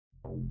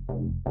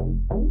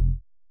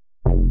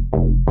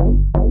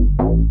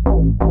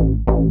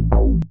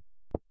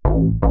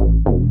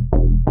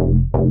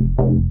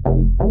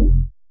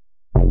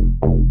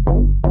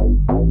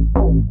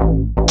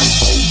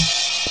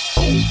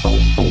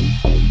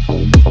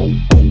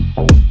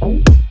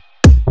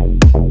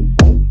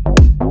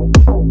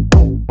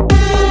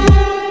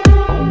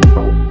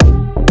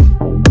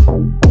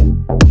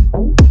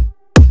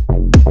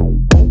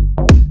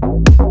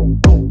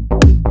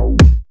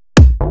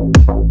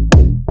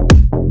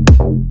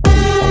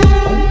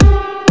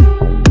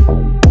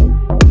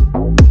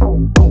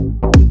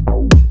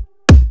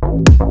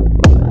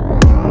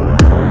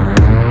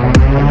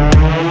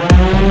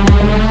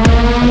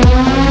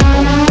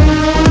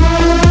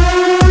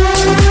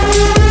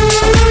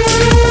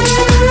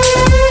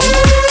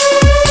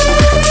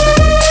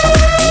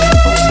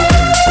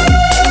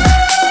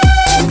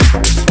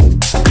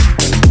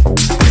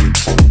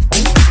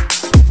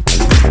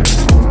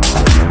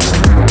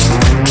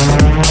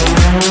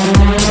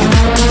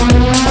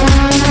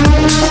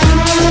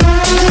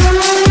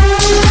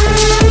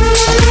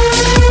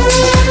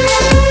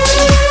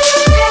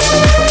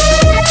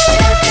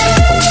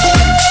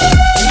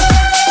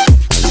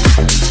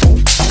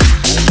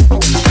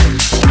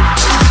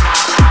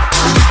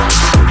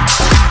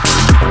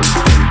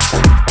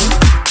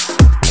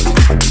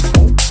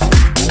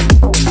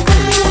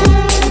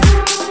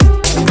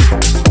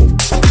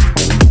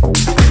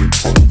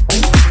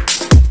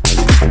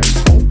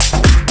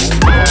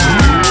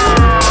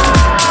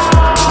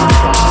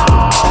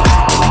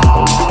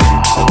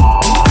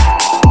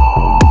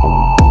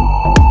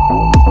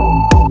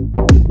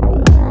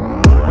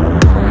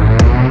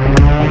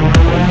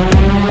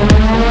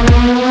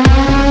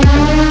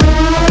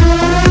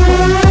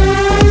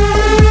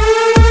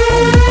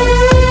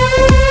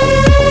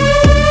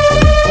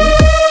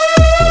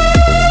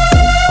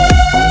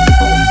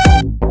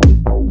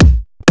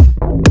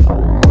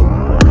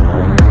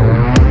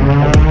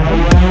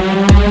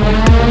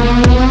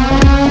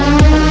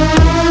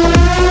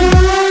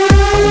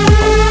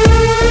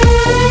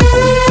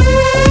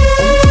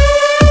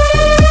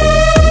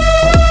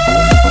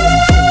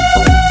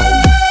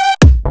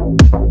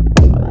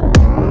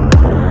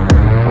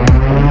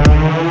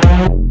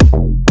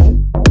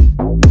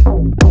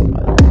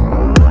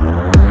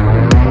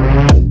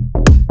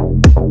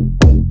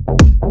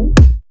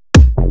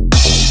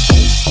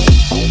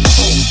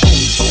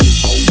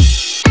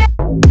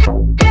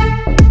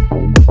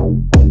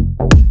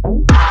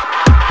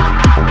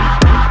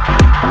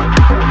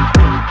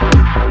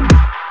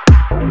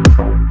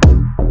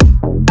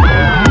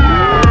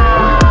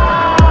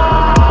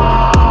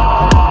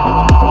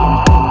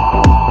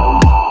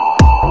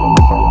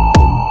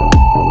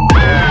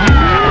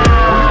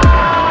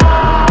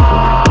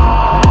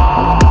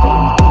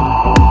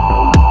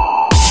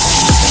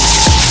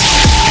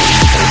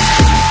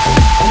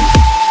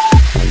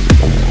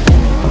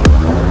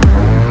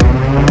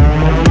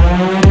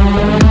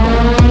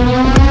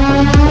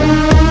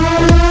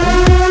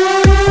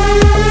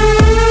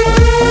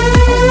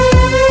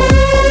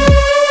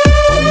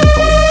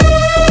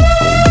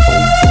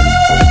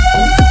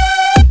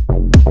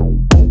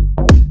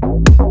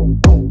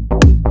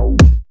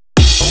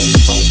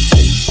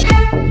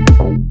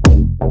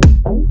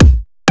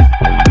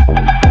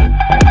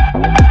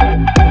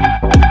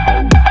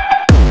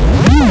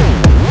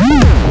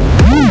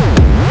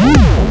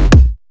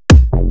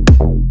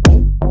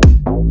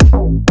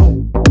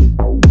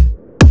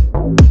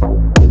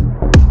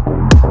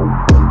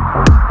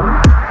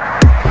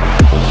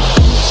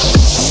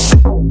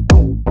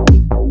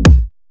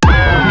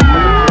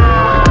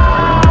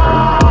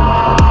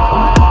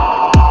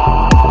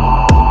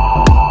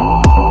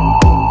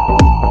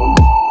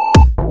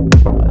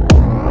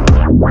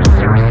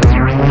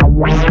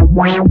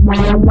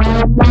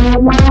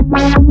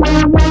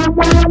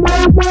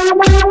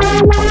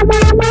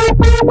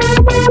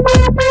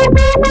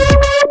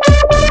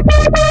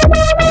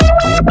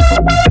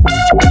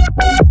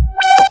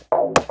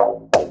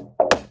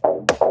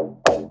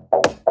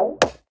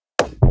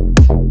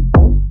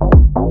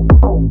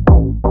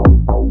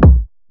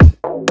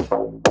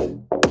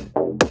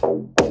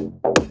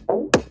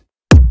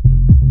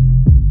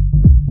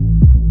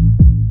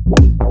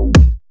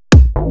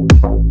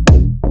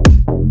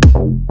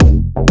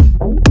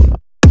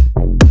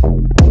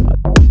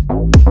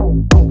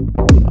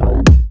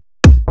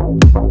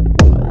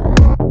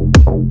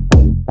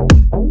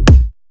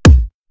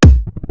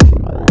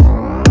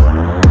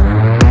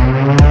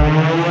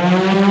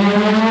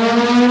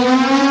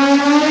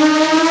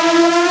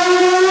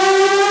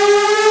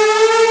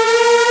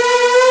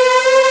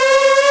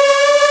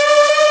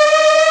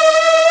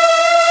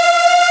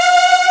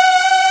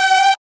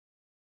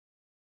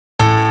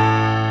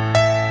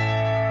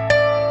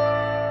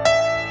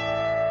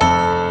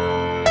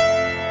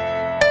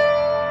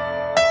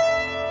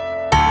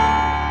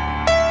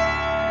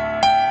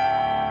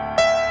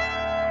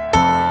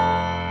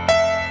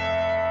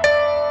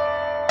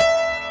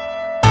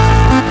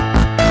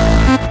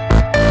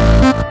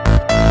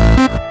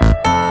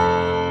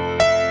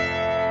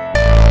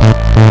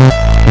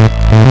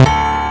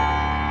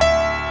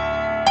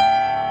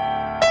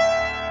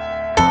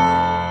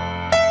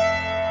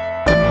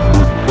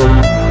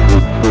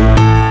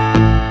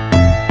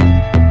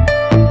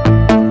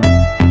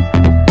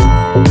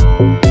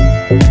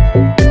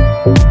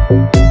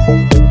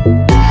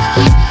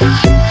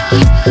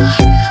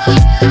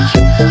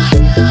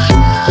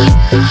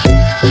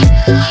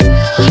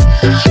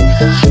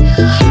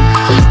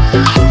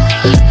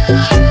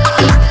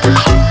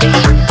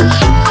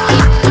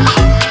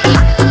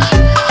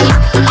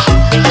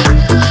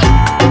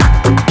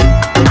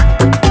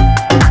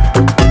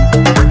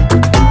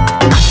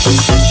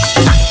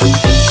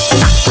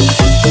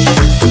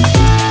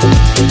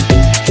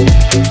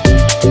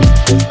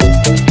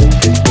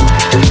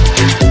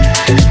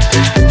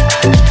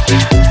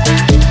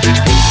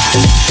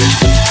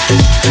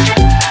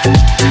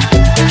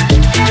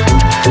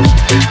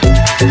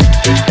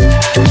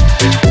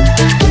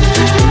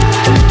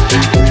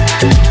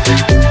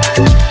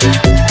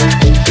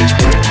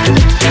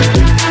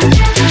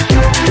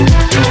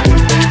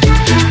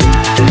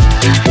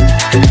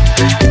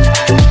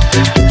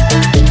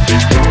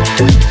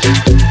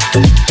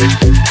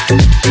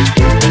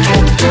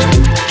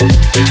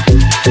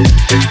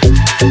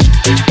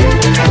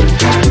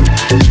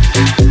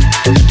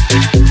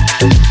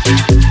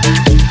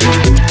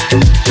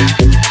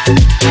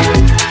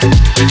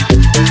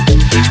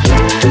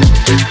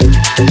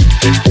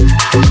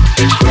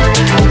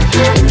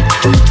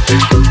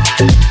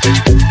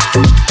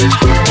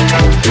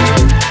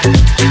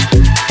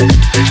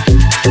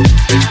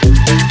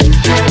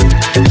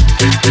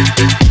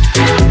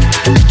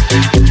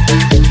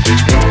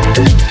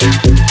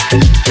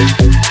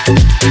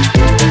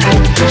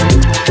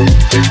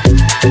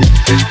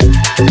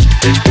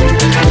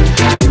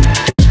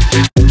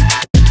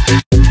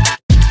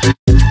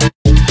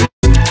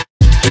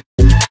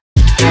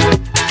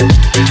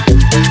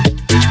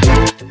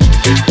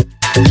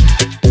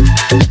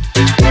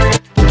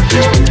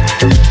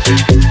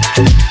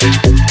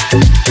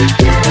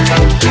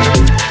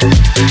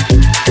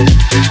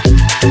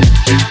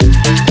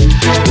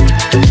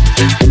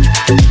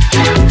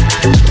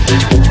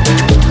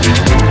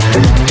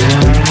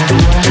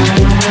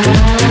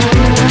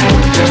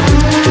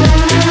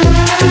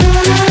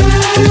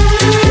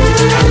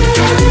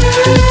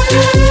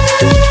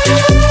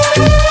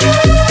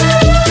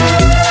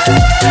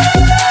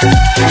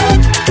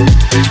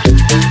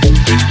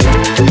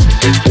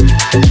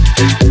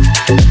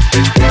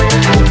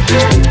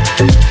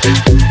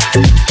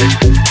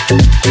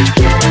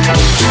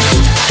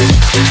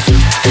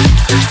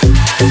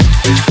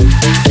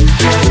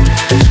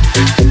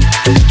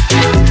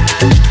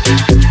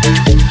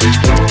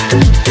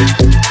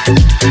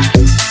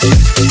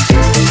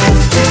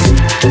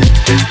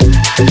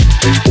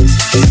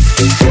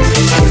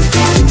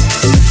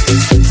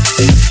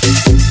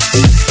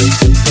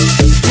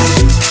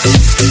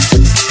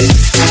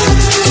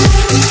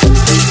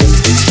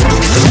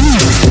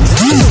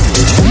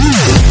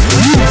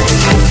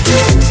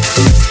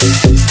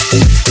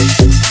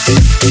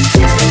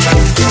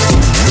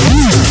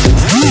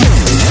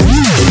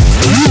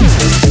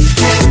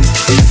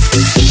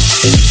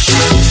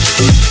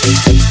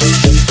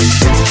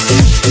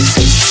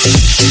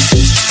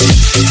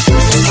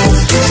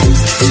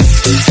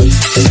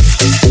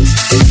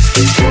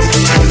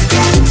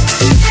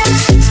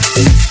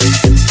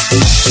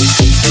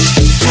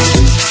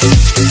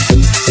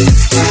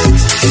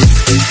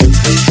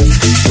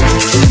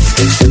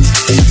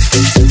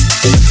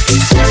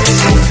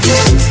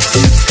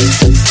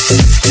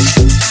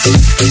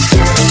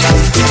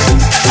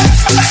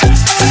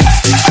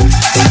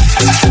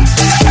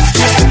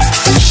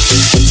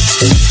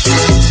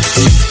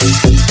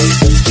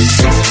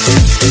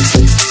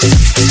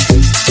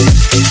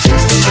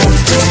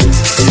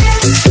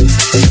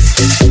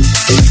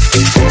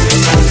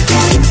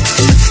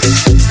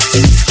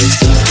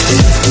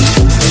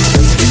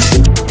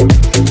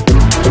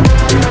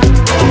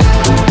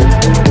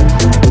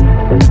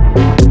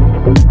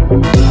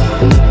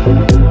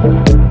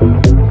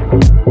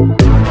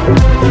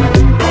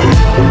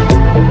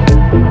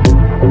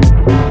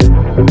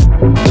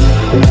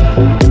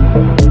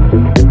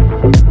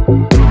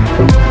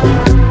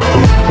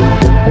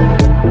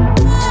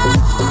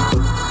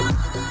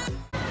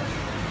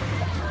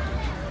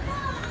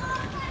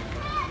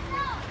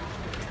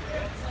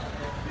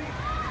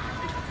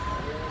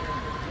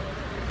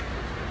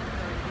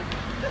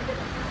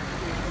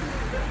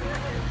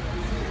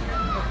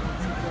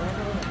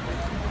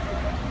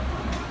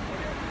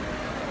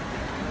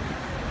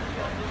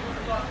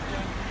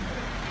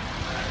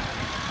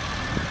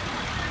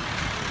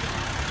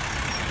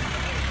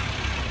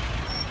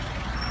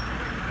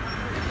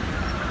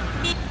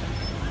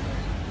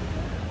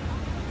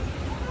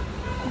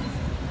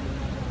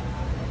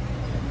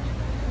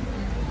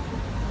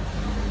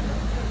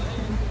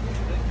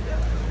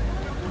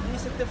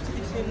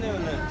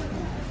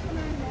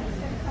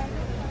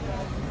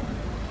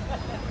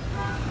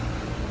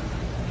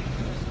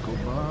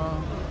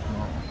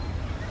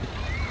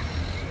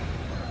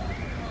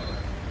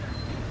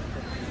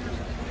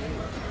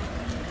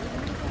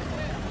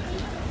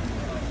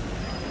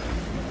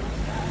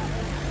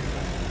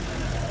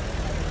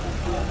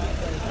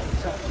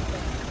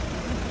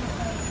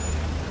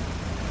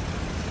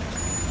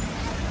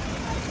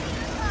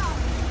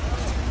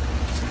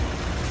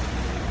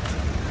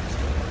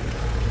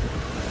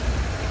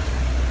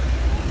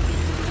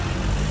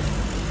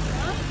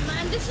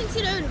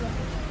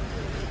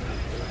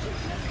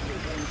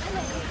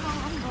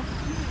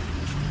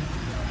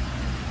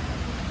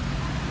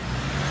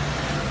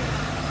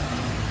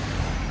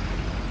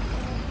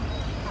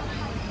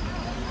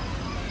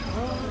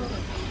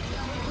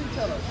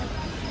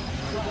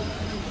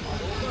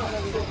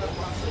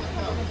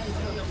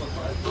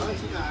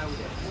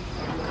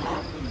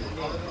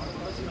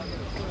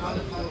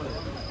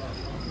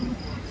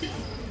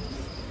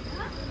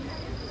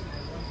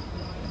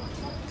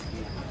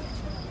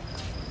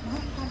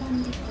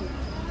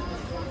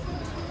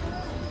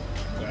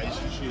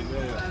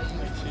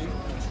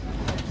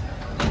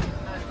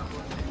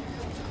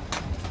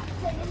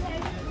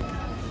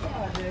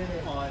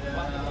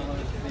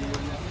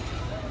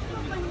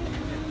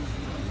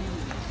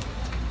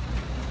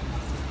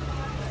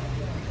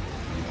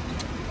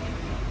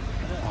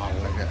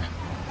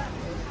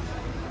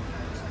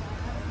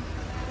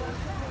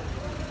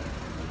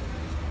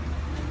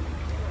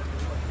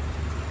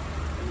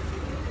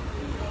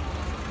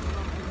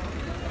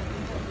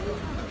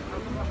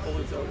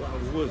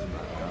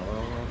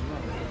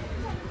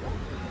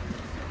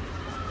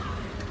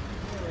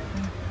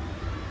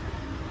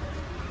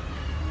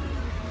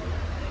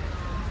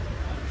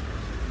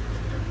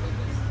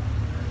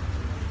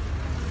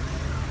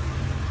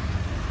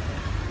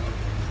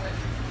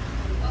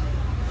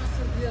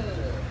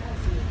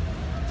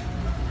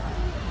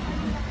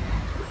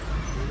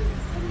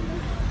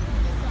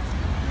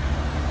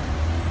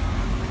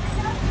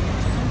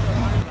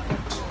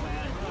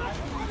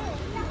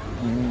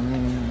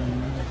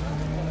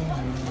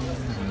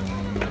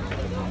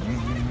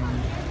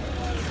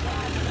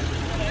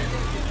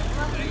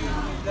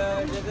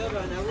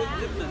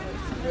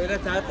إذا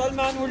تعطل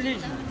ما نولي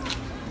يجي.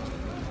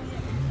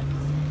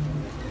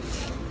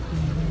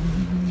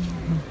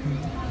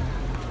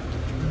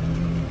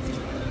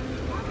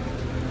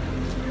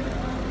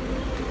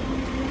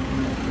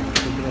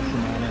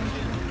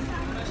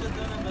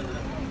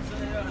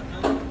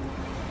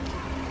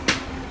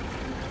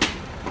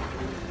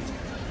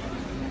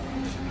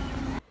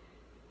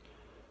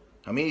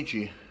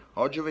 Amici,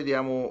 oggi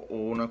vediamo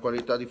una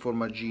qualità di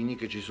formaggini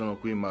che ci sono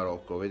qui in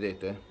Marocco,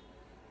 vedete?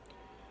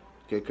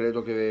 che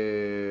credo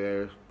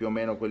che più o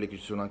meno quelli che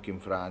ci sono anche in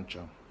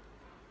Francia.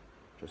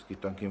 C'è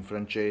scritto anche in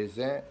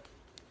francese,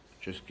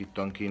 c'è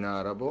scritto anche in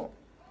arabo,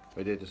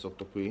 vedete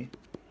sotto qui.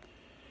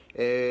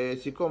 E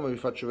siccome vi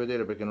faccio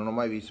vedere, perché non ho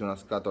mai visto una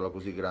scatola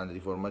così grande di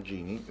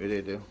formaggini,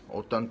 vedete,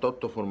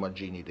 88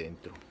 formaggini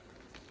dentro,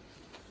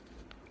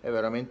 è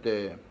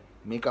veramente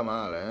mica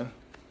male,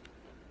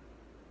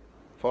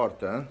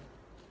 forte,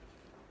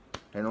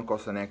 e non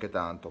costa neanche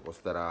tanto,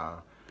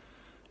 costerà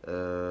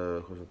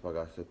cosa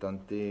pagasse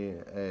tanti,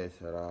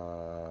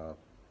 sarà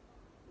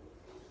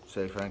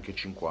 6 franchi e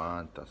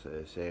 50,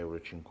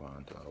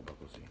 6,50 €, una roba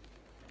così.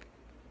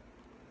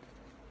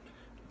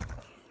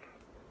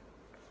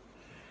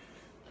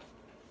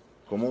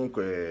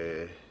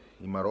 Comunque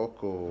in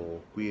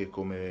Marocco qui è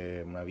come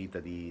una vita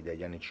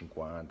degli anni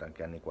 50,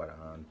 anche anni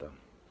 40,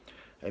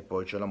 e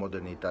poi c'è la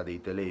modernità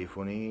dei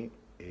telefoni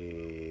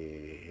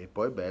e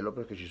poi è bello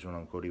perché ci sono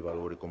ancora i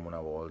valori come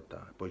una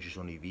volta. Poi ci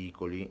sono i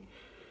vicoli,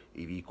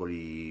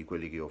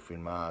 quelli che ho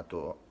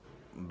filmato,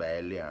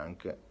 belli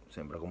anche,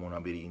 sembra come un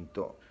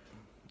labirinto,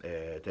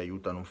 ti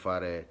aiuta a non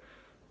fare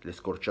le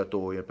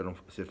scorciatoie,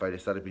 se fai le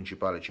strade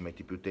principali ci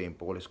metti più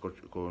tempo,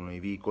 con i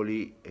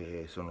vicoli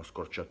sono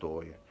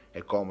scorciatoie,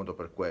 è comodo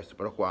per questo,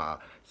 però qua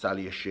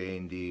sali e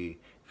scendi,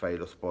 fai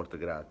lo sport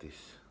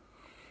gratis.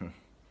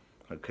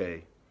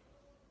 Ok?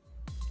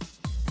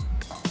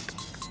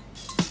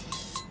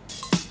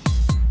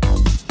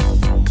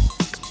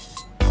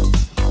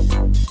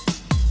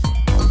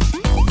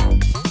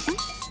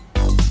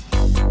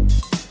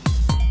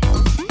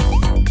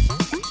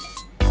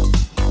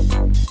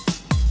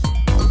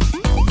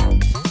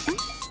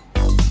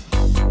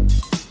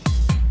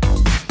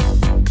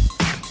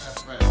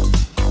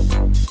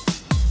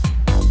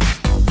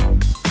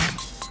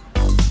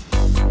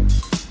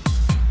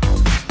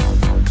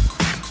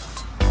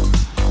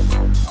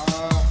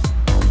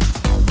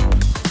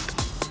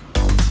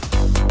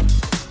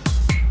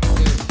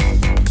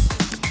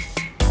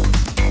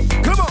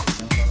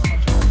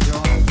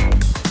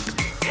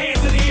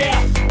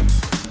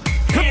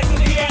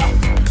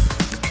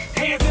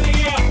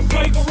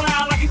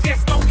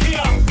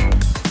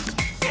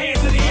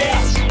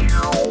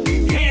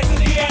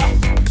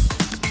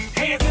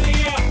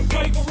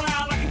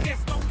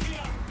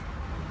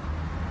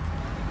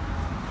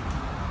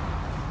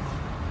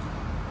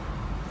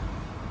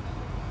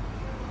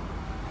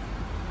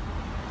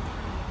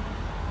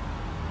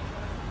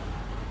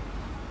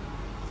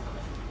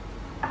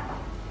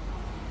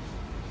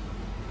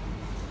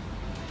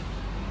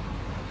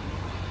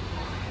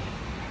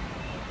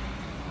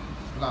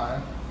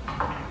 Là,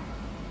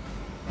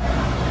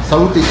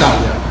 Salute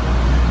Italia.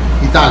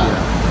 Italia.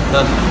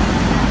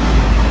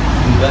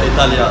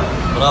 Italia,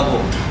 bravo.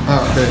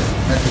 Ah, ok,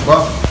 metti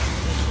qua.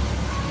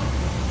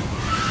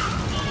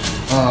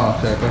 Ah,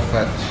 ok,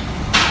 perfetto.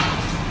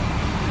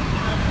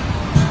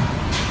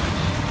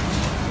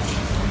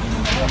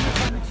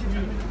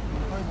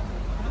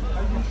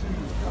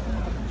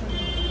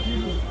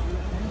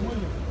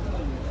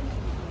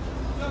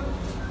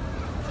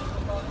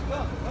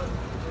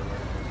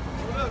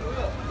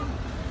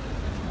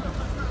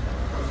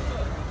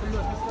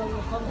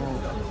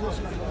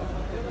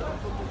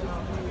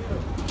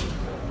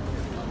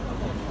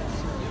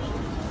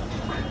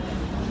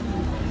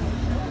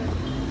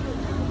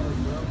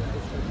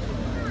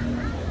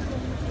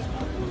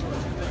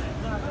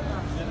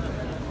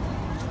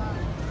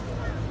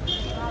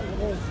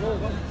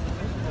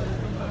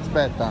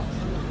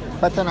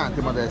 Aspetta un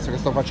attimo adesso che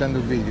sto facendo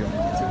il video.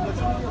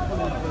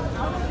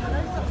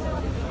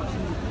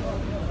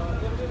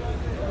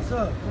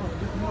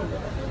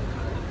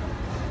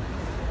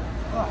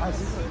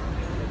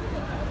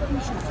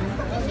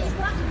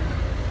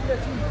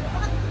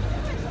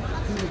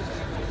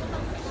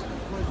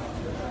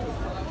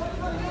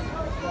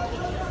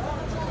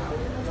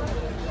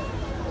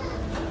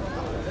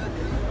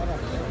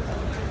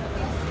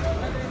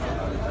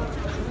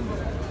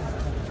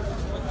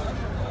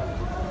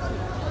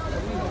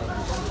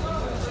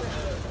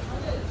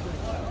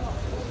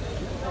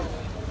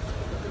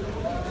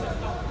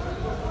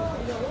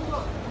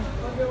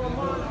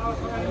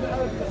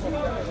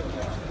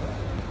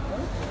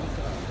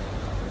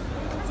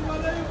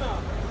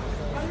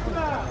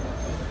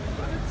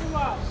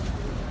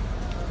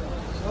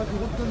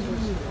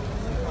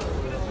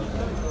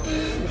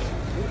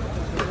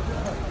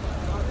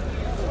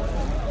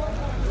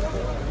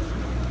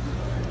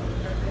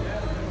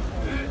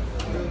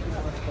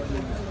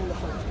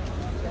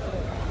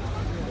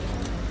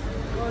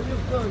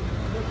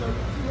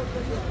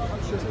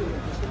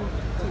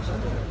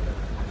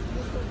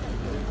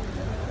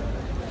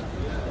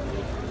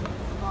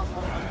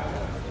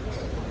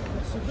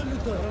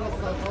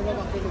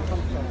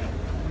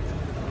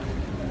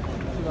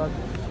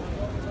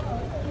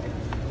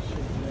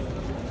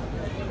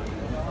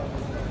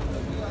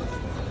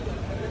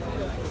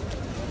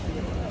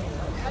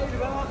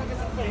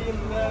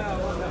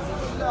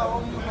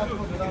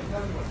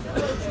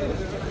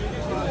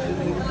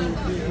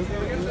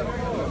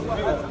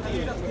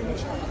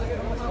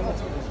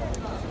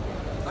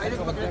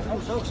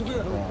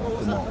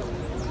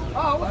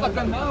 والله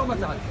كان معاه وما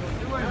تعال.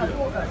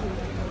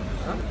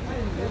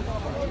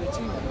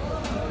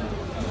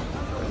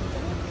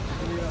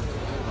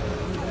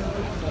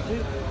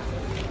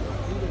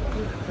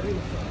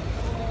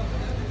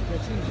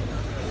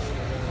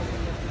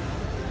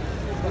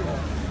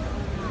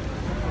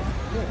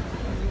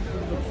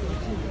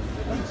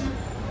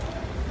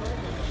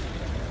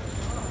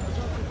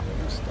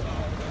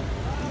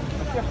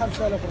 كيف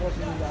 5000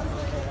 الرجل اللي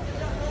عنده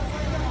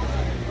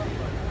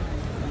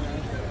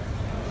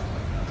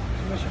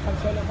ماشي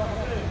 5000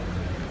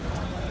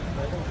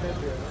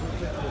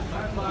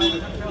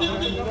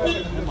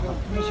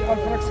 ماشي 1000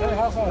 فرق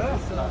صحيحة صافي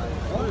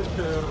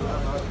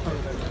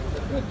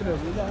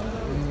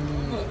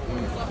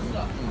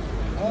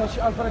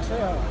ماشي 1000 فرق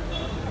صحيحة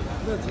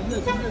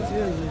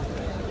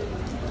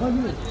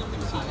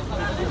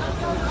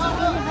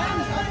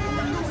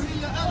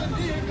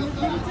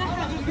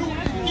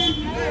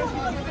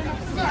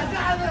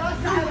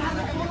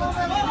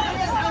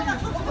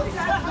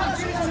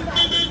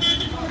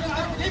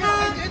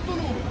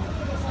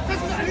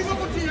تسمع لي ما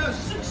قلتيهاش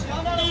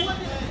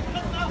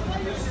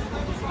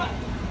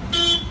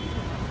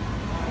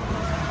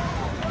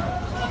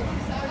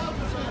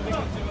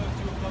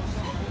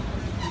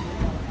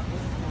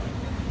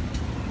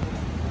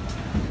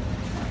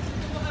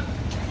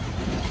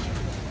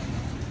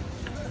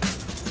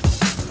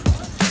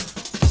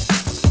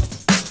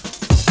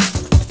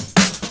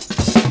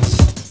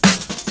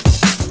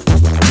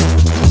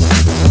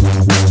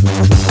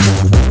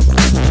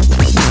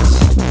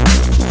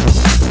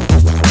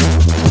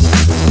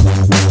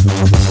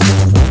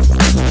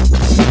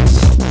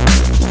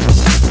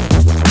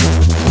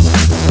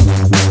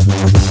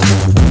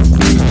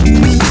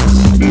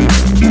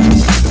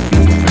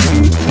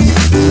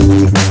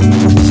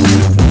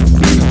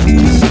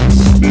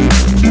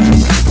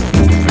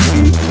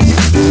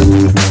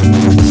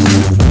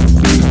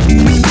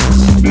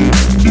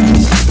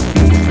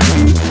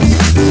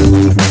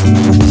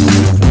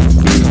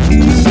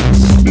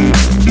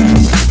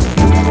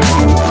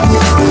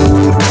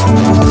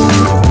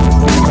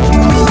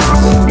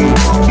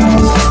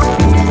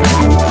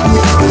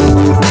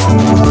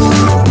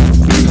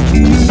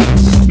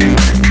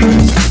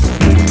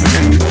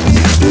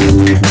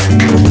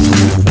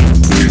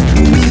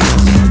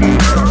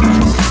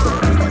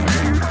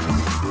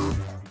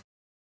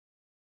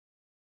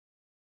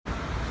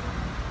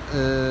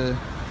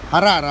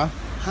Harara?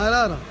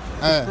 حرارة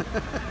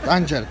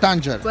Tanger,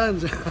 Tanger.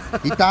 طنجة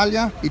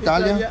Italia?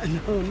 Italia?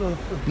 no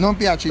Non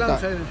piace Italia.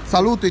 Tanger.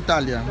 Saluto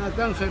Italia.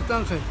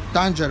 طنجة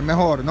Tanger,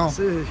 mejor, no?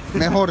 sì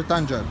Mejor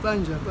Tanger.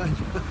 طنجة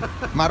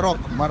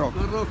Marocco, Marocco.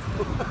 ماروكو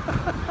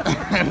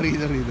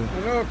Ride, ride.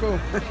 ماروكو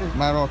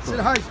Marocco. سي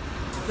الحاج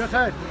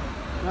بخير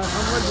الله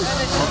يرحم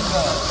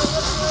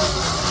والديك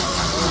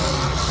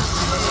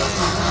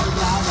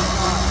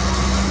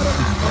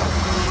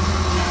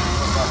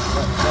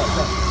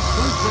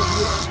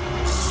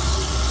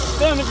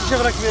فين انت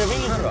شغلك فيها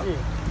فين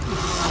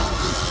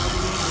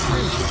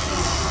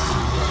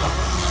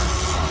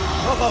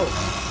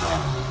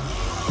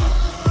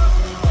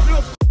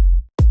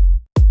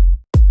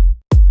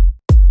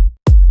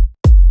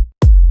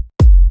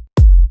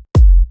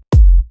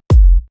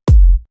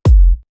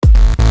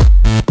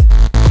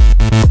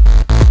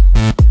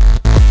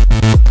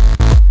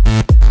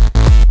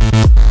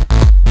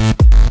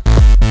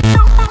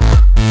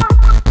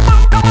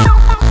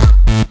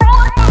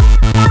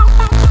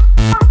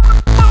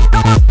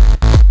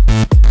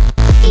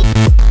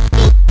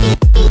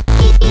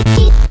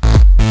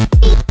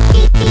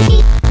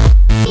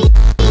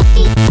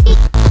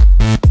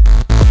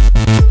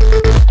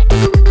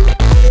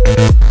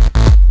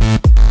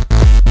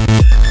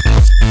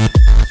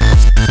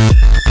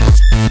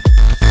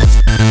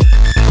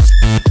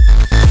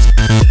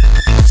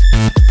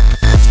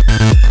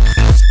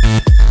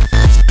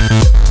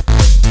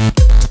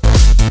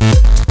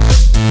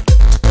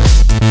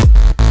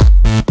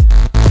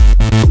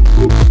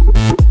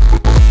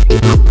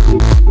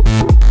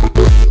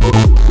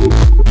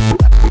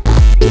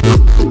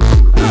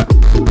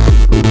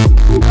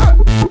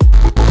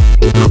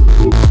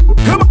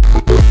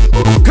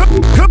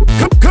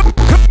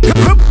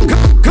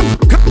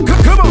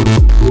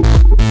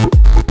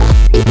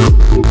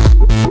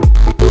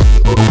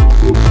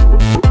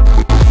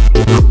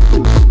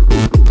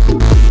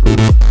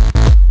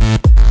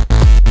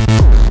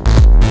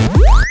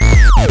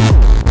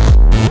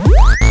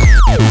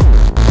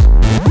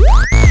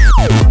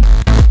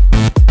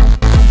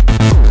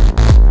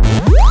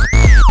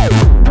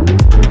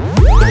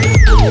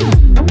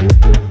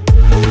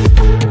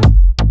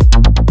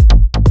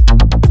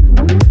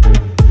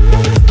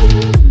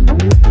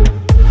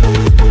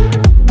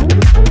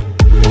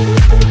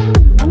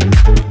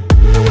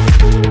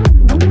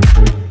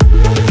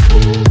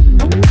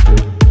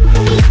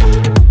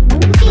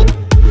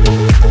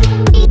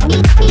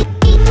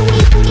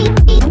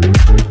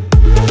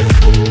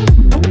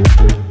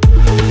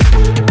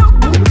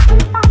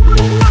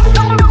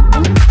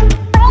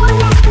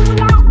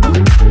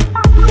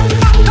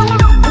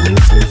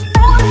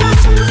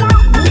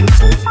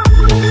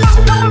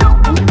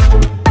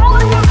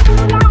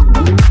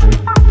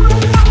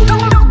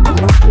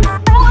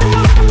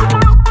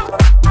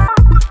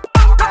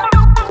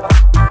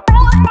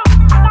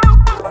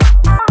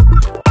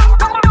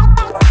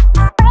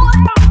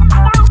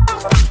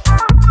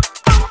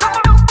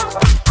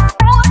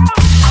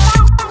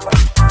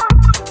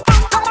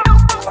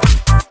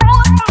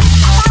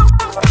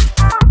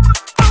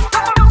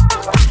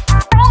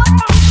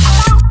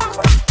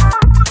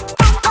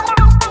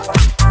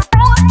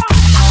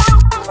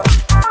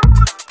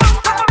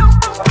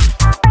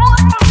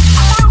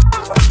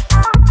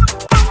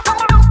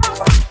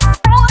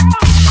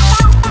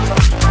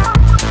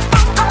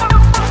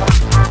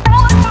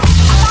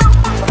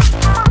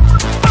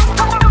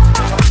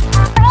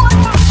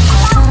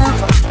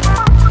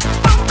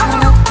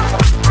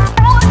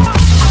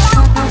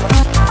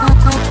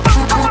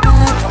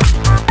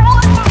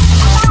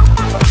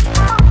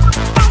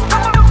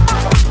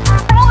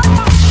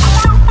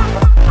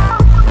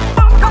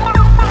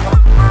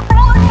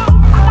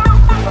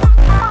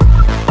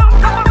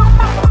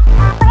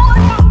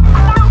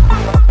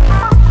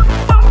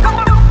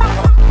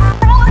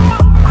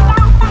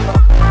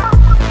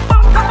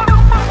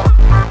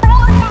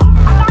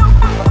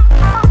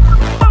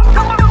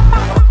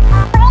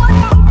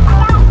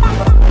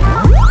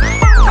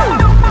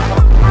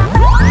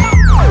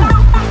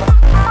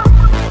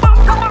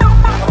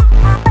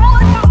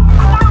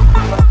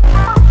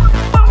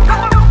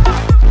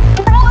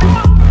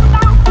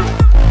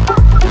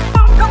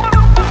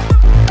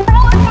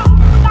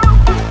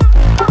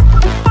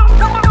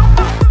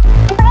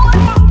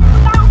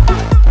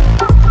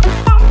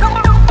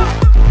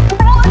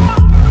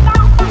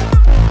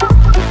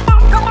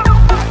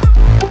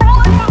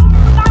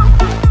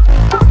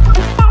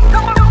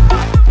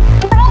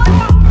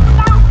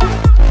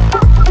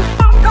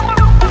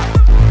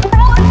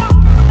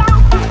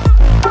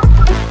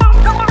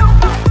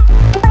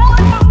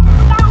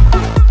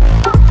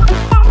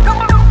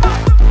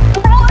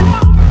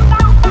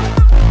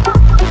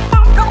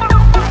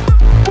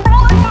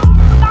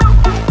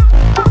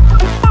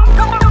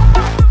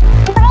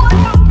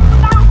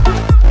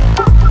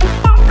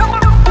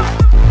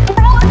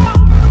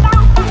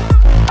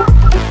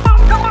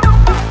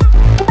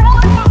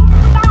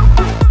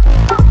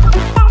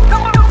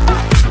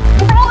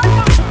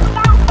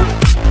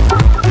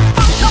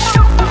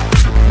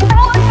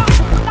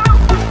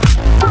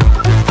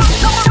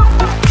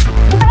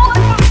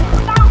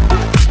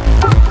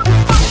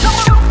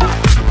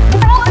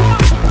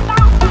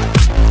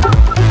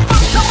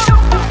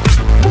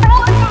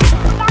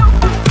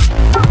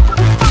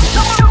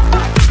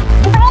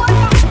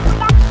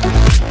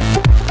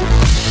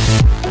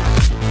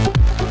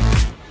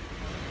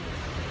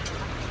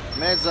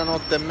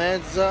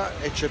mezza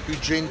e c'è più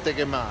gente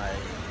che mai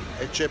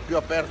e c'è più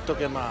aperto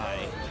che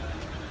mai.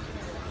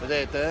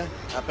 Vedete?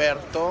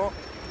 Aperto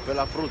per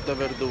la frutta e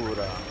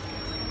verdura.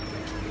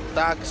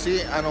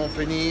 Taxi a non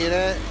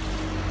finire,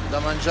 da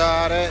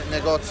mangiare,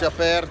 negozi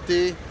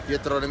aperti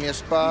dietro le mie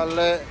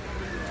spalle,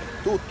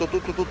 tutto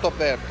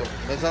aperto.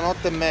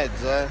 Mezzanotte e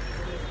mezza,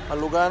 A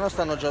Lugano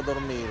stanno già a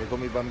dormire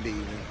come i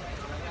bambini.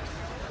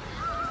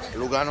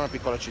 Lugano è una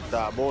piccola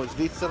città, in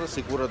Svizzera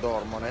sicuro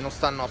dormono e non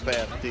stanno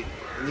aperti.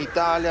 In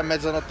Italia a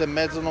mezzanotte e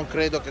mezzo non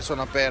credo che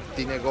sono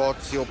aperti i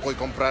negozi o puoi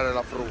comprare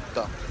la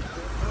frutta.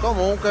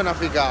 Comunque è una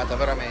figata,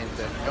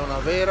 veramente, è una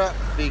vera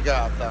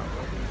figata.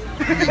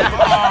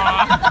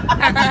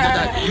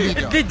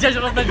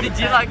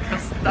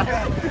 Djdavidlacoste.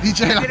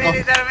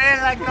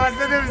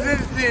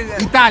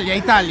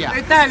 Italia.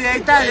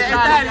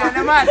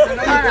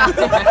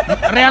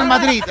 Real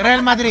Madrid,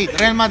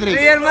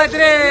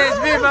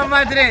 Viva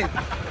Madrid.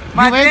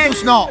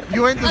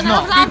 Juventus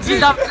no.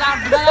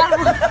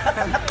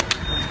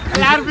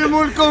 العربي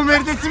مولكم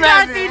مرد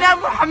تسمعني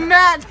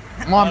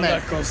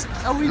Mohamed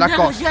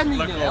Lacoste.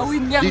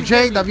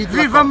 DJ David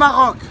Viva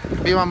Maroc.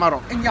 Viva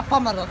Marocco. Il n'y a pas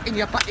Maroc, il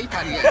n'y a pas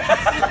Italien.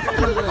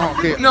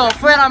 Ok. No,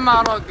 fuera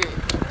Maroc.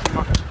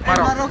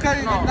 Marocco.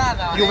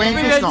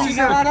 Juventus no.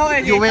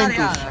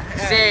 Juventus.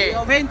 Sí.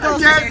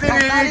 Juventus.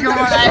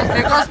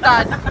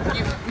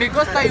 Me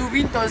gusta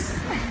Juventus.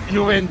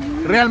 Juventus.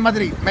 Real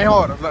Madrid,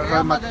 mejor.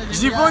 Real Madrid.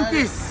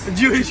 Juventus.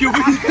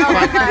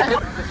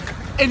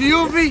 El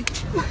Juve.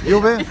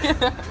 Juve.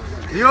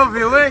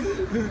 Juve.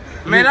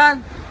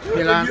 Milan.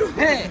 Milan.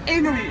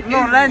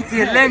 No, Lenti.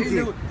 Lenti.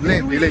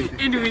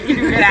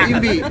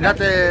 Invi,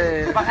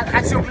 date.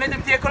 حتشوف البلاد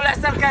نتاعي كلها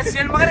احسن كاس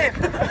ديال المغرب.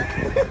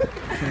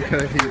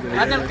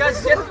 هذا الكاس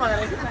ديال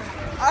المغرب.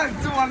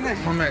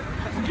 Mohamed.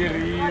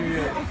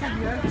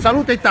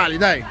 Saluta Italia,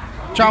 dai.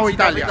 Ciao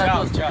Italia.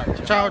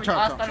 Ciao.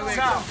 Hasta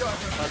luego.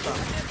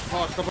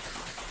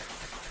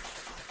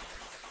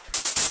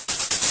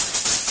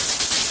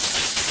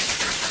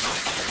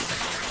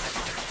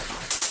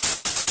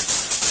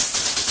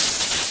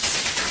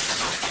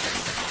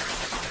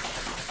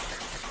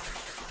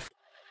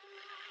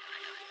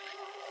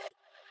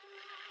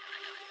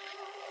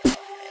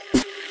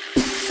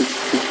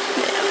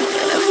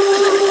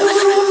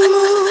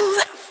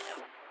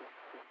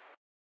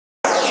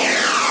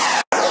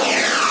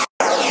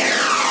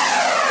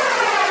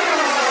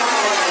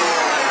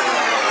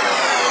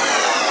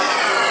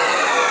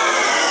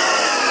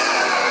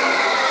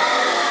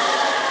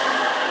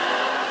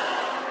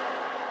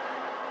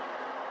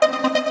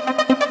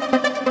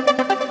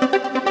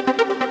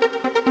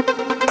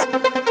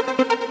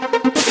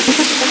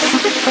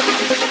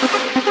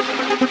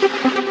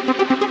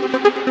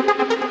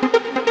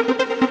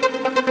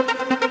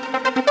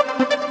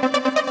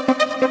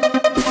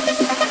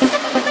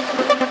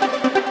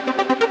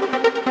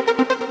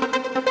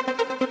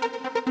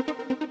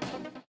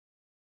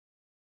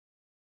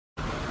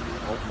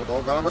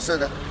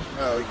 Seda.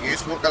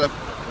 Yes, more color.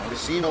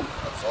 Vicino,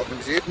 so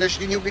can see it next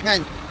new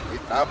behind.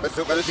 It happens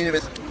so color in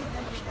vest.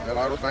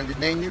 La rutan di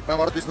neni, ma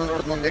morto sono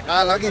non de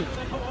cala again.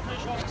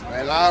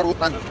 La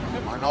rutan,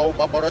 ma no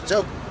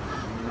paparazzo.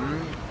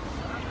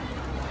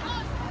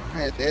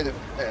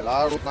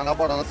 La rutan na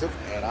paparazzo.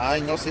 Era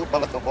in osso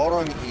para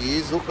toporo e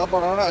isu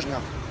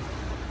caporarasna.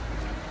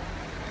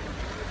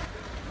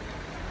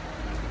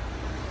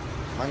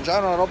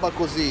 Mangiare una roba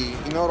così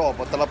in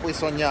Europa te la puoi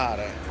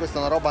sognare, questa è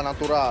una roba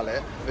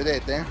naturale,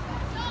 vedete?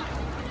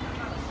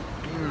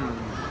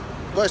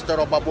 Questa è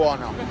roba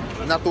buona,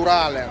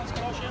 naturale,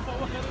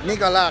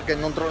 mica là che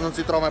non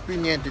si trova più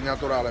niente di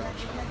naturale,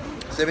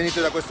 se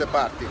venite da queste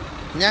parti,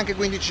 neanche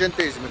 15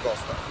 centesimi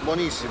costa,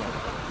 buonissimo,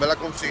 ve la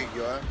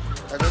consiglio, e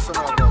adesso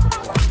me la provo.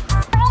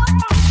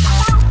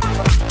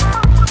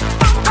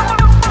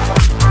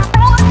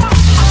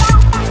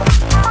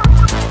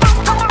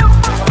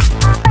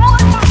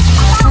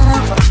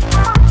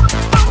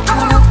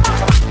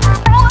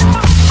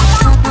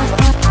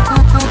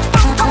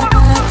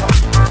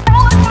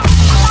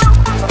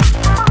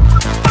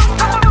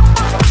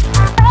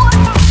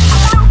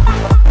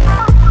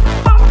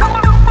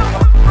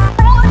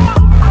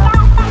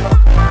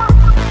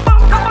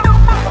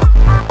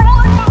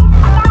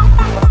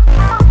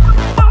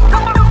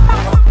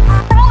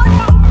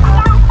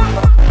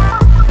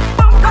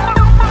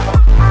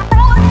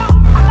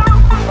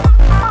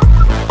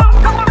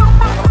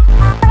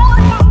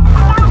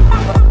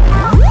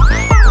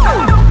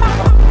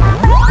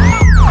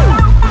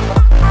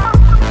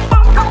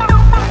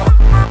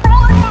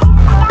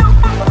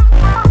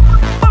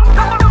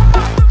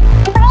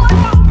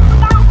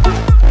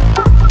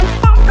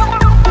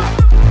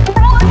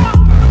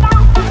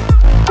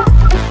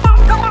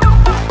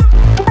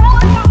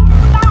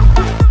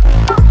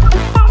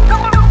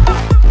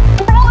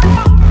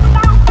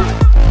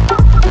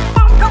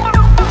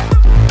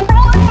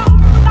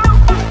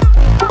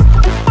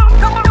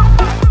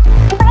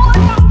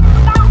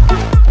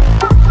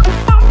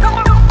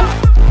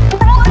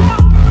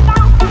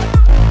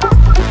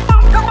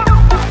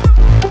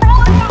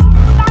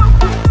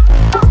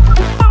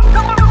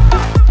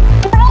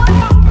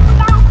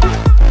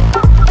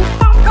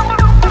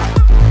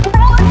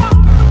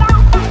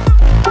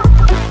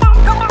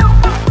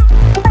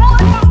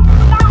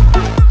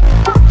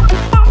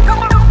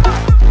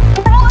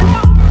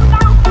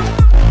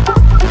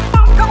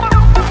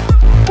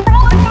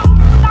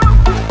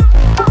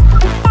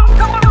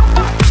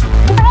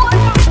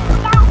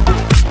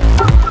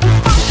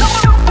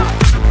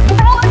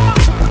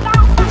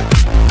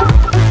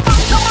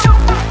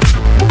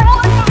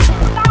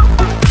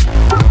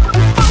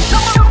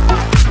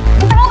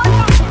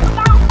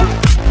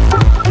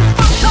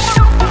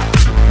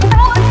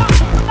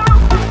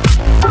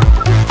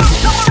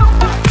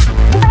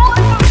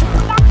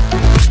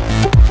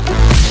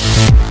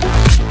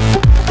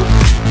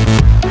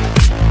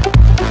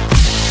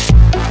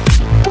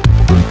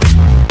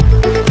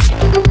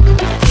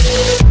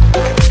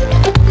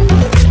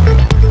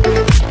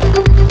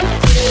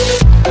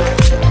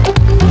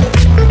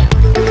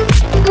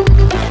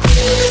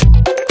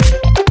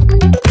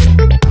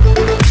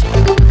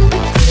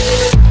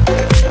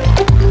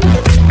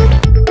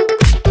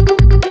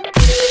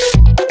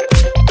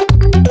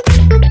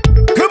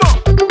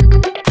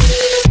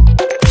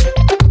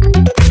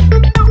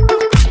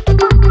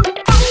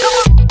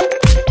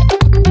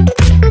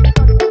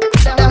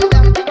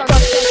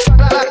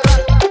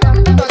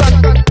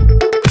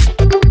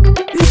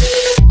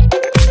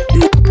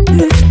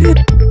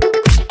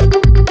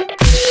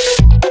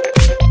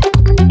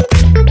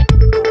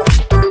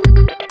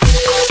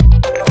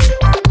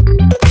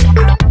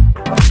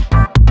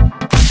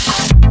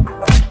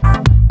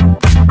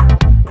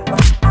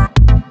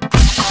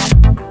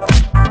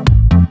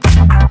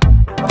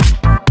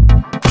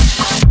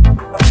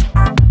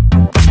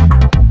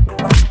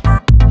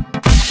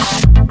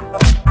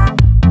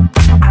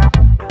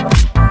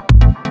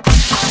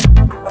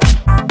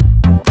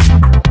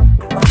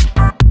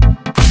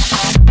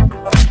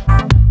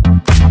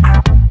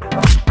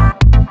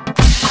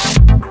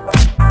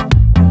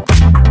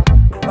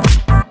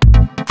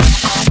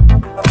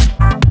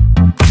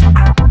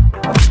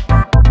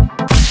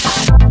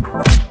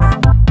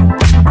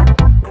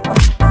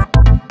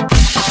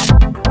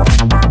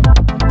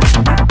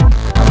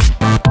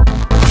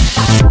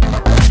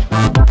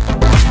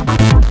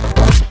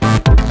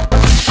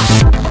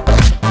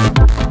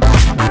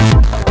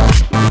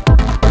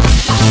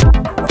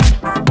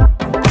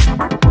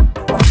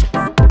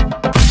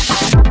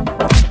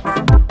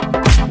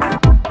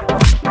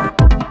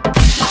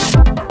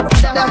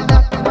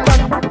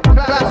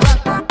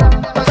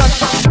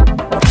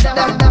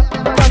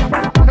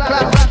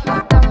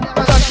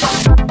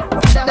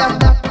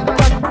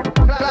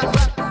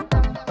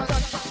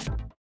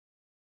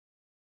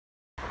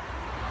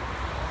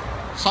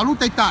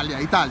 Saluta Italia,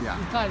 Italia.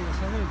 Italia,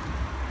 saluto.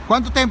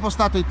 Quanto tempo è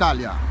stato in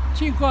Italia?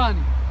 5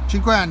 anni.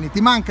 5 anni. Ti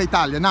manca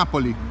Italia,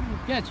 Napoli? Mi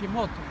piace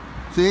molto.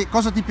 Sì?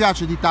 Cosa ti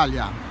piace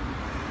d'Italia?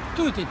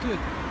 Tutti.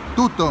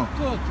 Tutto?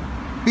 Tutto.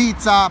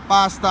 Pizza,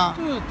 pasta?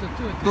 Tutto.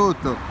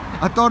 Tutto.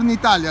 Attorno in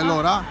Italia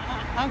allora?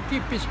 Anche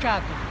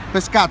pescato.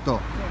 Pescato?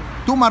 Sì.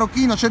 Tu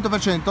marocchino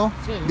 100%?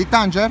 Sì. Di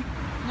Tanger?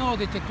 No,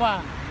 di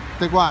Tetuan.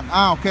 Tetuan.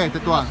 Ah, ok,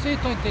 Tetuan.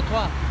 Sento in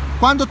Tetuan.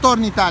 Quando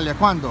torni in Italia?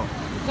 Quando?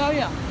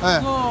 Italia?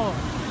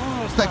 No,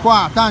 Stai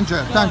qua,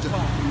 Tanger. Qua, Tanger. qua.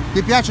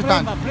 Ti piace Prima,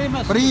 tanto? prima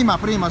sì. Prima sì.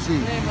 Prima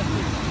sì.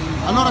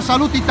 Allora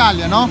saluti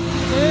Italia, no?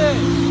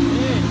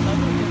 Sì,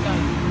 saluto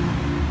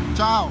Italia.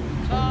 Ciao.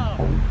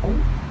 Ciao.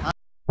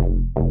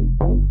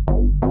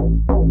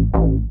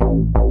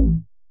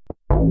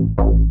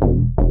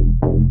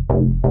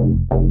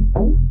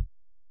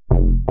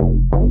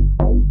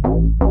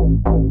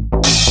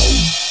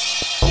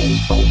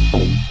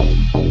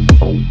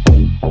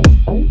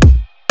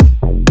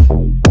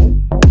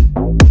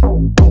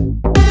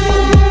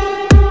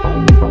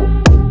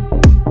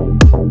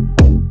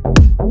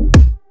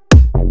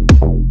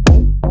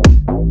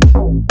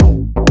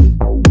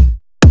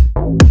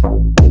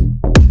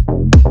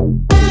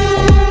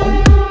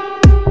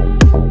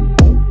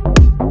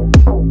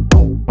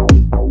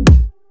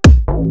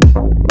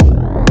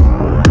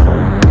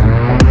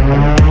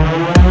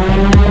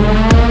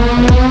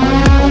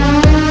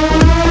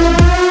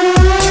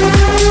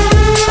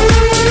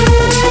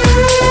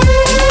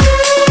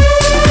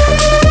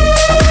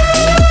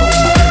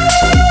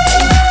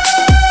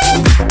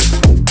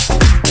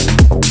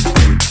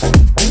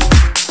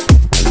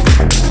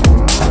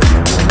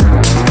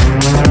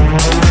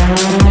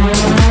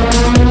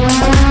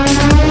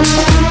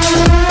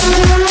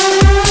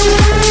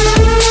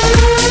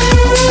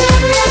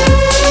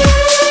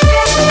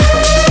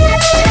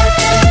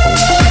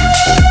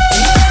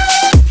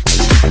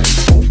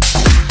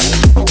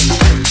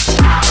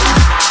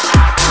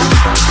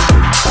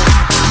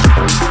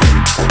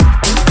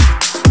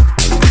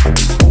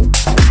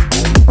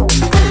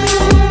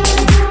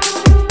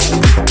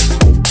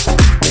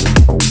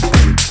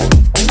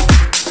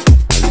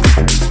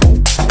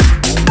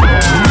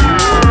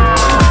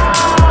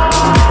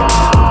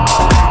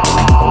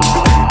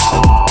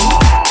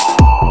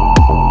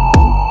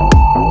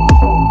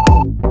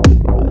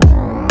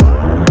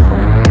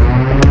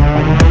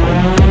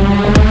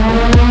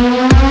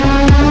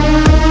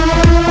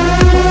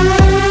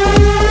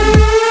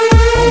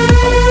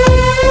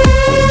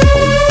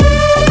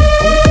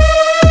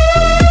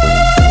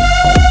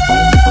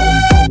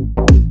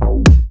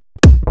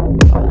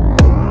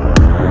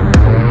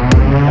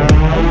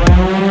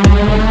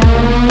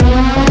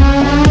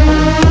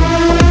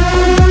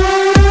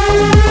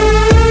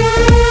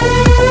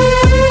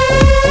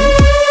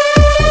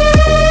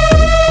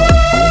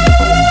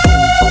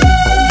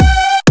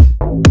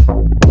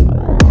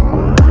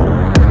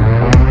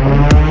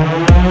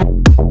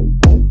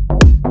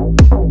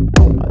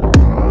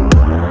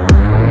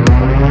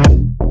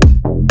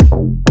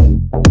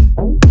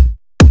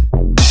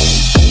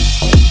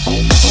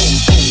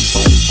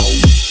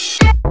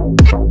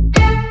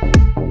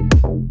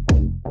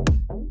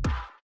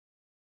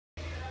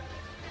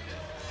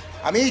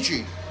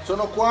 Amici,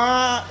 sono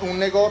qua un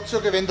negozio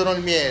che vendono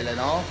il miele,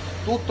 no?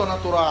 Tutto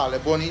naturale,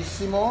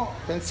 buonissimo.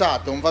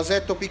 Pensate, un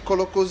vasetto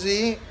piccolo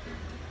così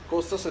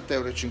costa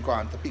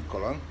 7,50 €,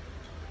 piccolo, eh?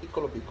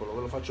 Piccolo,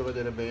 ve lo faccio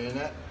vedere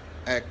bene.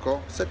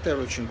 Ecco,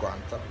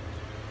 7,50 €,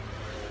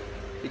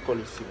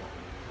 piccolissimo.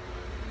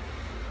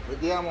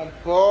 Vediamo un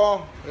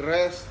po' il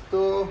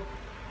resto.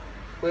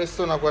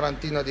 Questo è una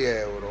quarantina di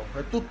euro.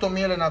 È tutto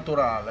miele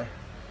naturale,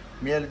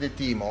 miele di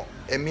timo.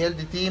 E miele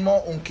di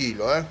timo 1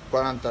 chilo,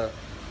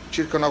 40,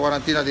 circa una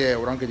quarantina di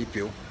euro, anche di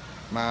più.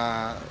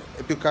 Ma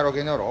è più caro che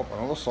in Europa,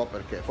 non lo so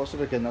perché, forse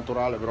perché è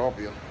naturale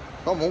proprio.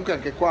 Comunque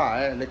anche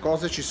qua le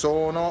cose ci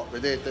sono,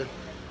 vedete?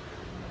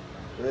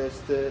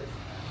 Queste,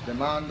 le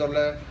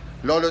mandorle,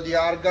 l'olio di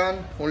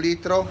argan, 1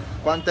 litro.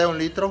 Quant'è 1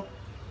 litro?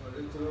 1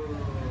 litro.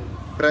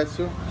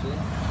 Prezzo? Sì.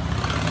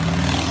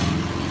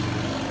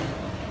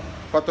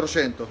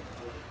 400.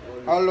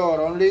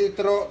 Allora, 1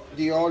 litro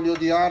di olio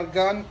di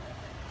argan.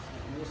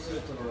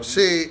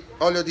 Sì,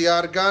 olio di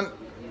argan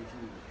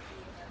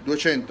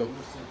 200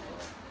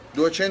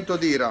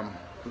 dirham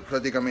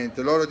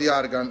praticamente. L'olio di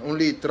argan 1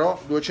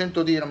 litro,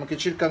 200 dirham, che è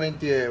circa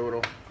 20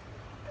 euro.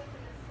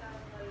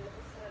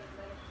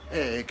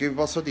 Che vi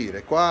posso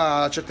dire?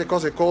 Qua certe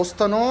cose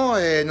costano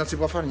e non si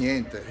può fare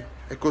niente.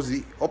 È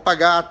così, o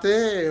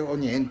pagate o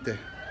niente.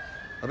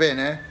 Va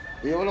bene?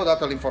 Io ve l'ho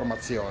data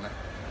l'informazione.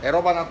 È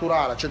roba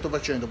naturale,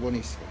 100%,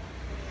 buonissimo.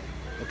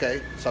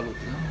 Ok?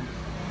 Saluti.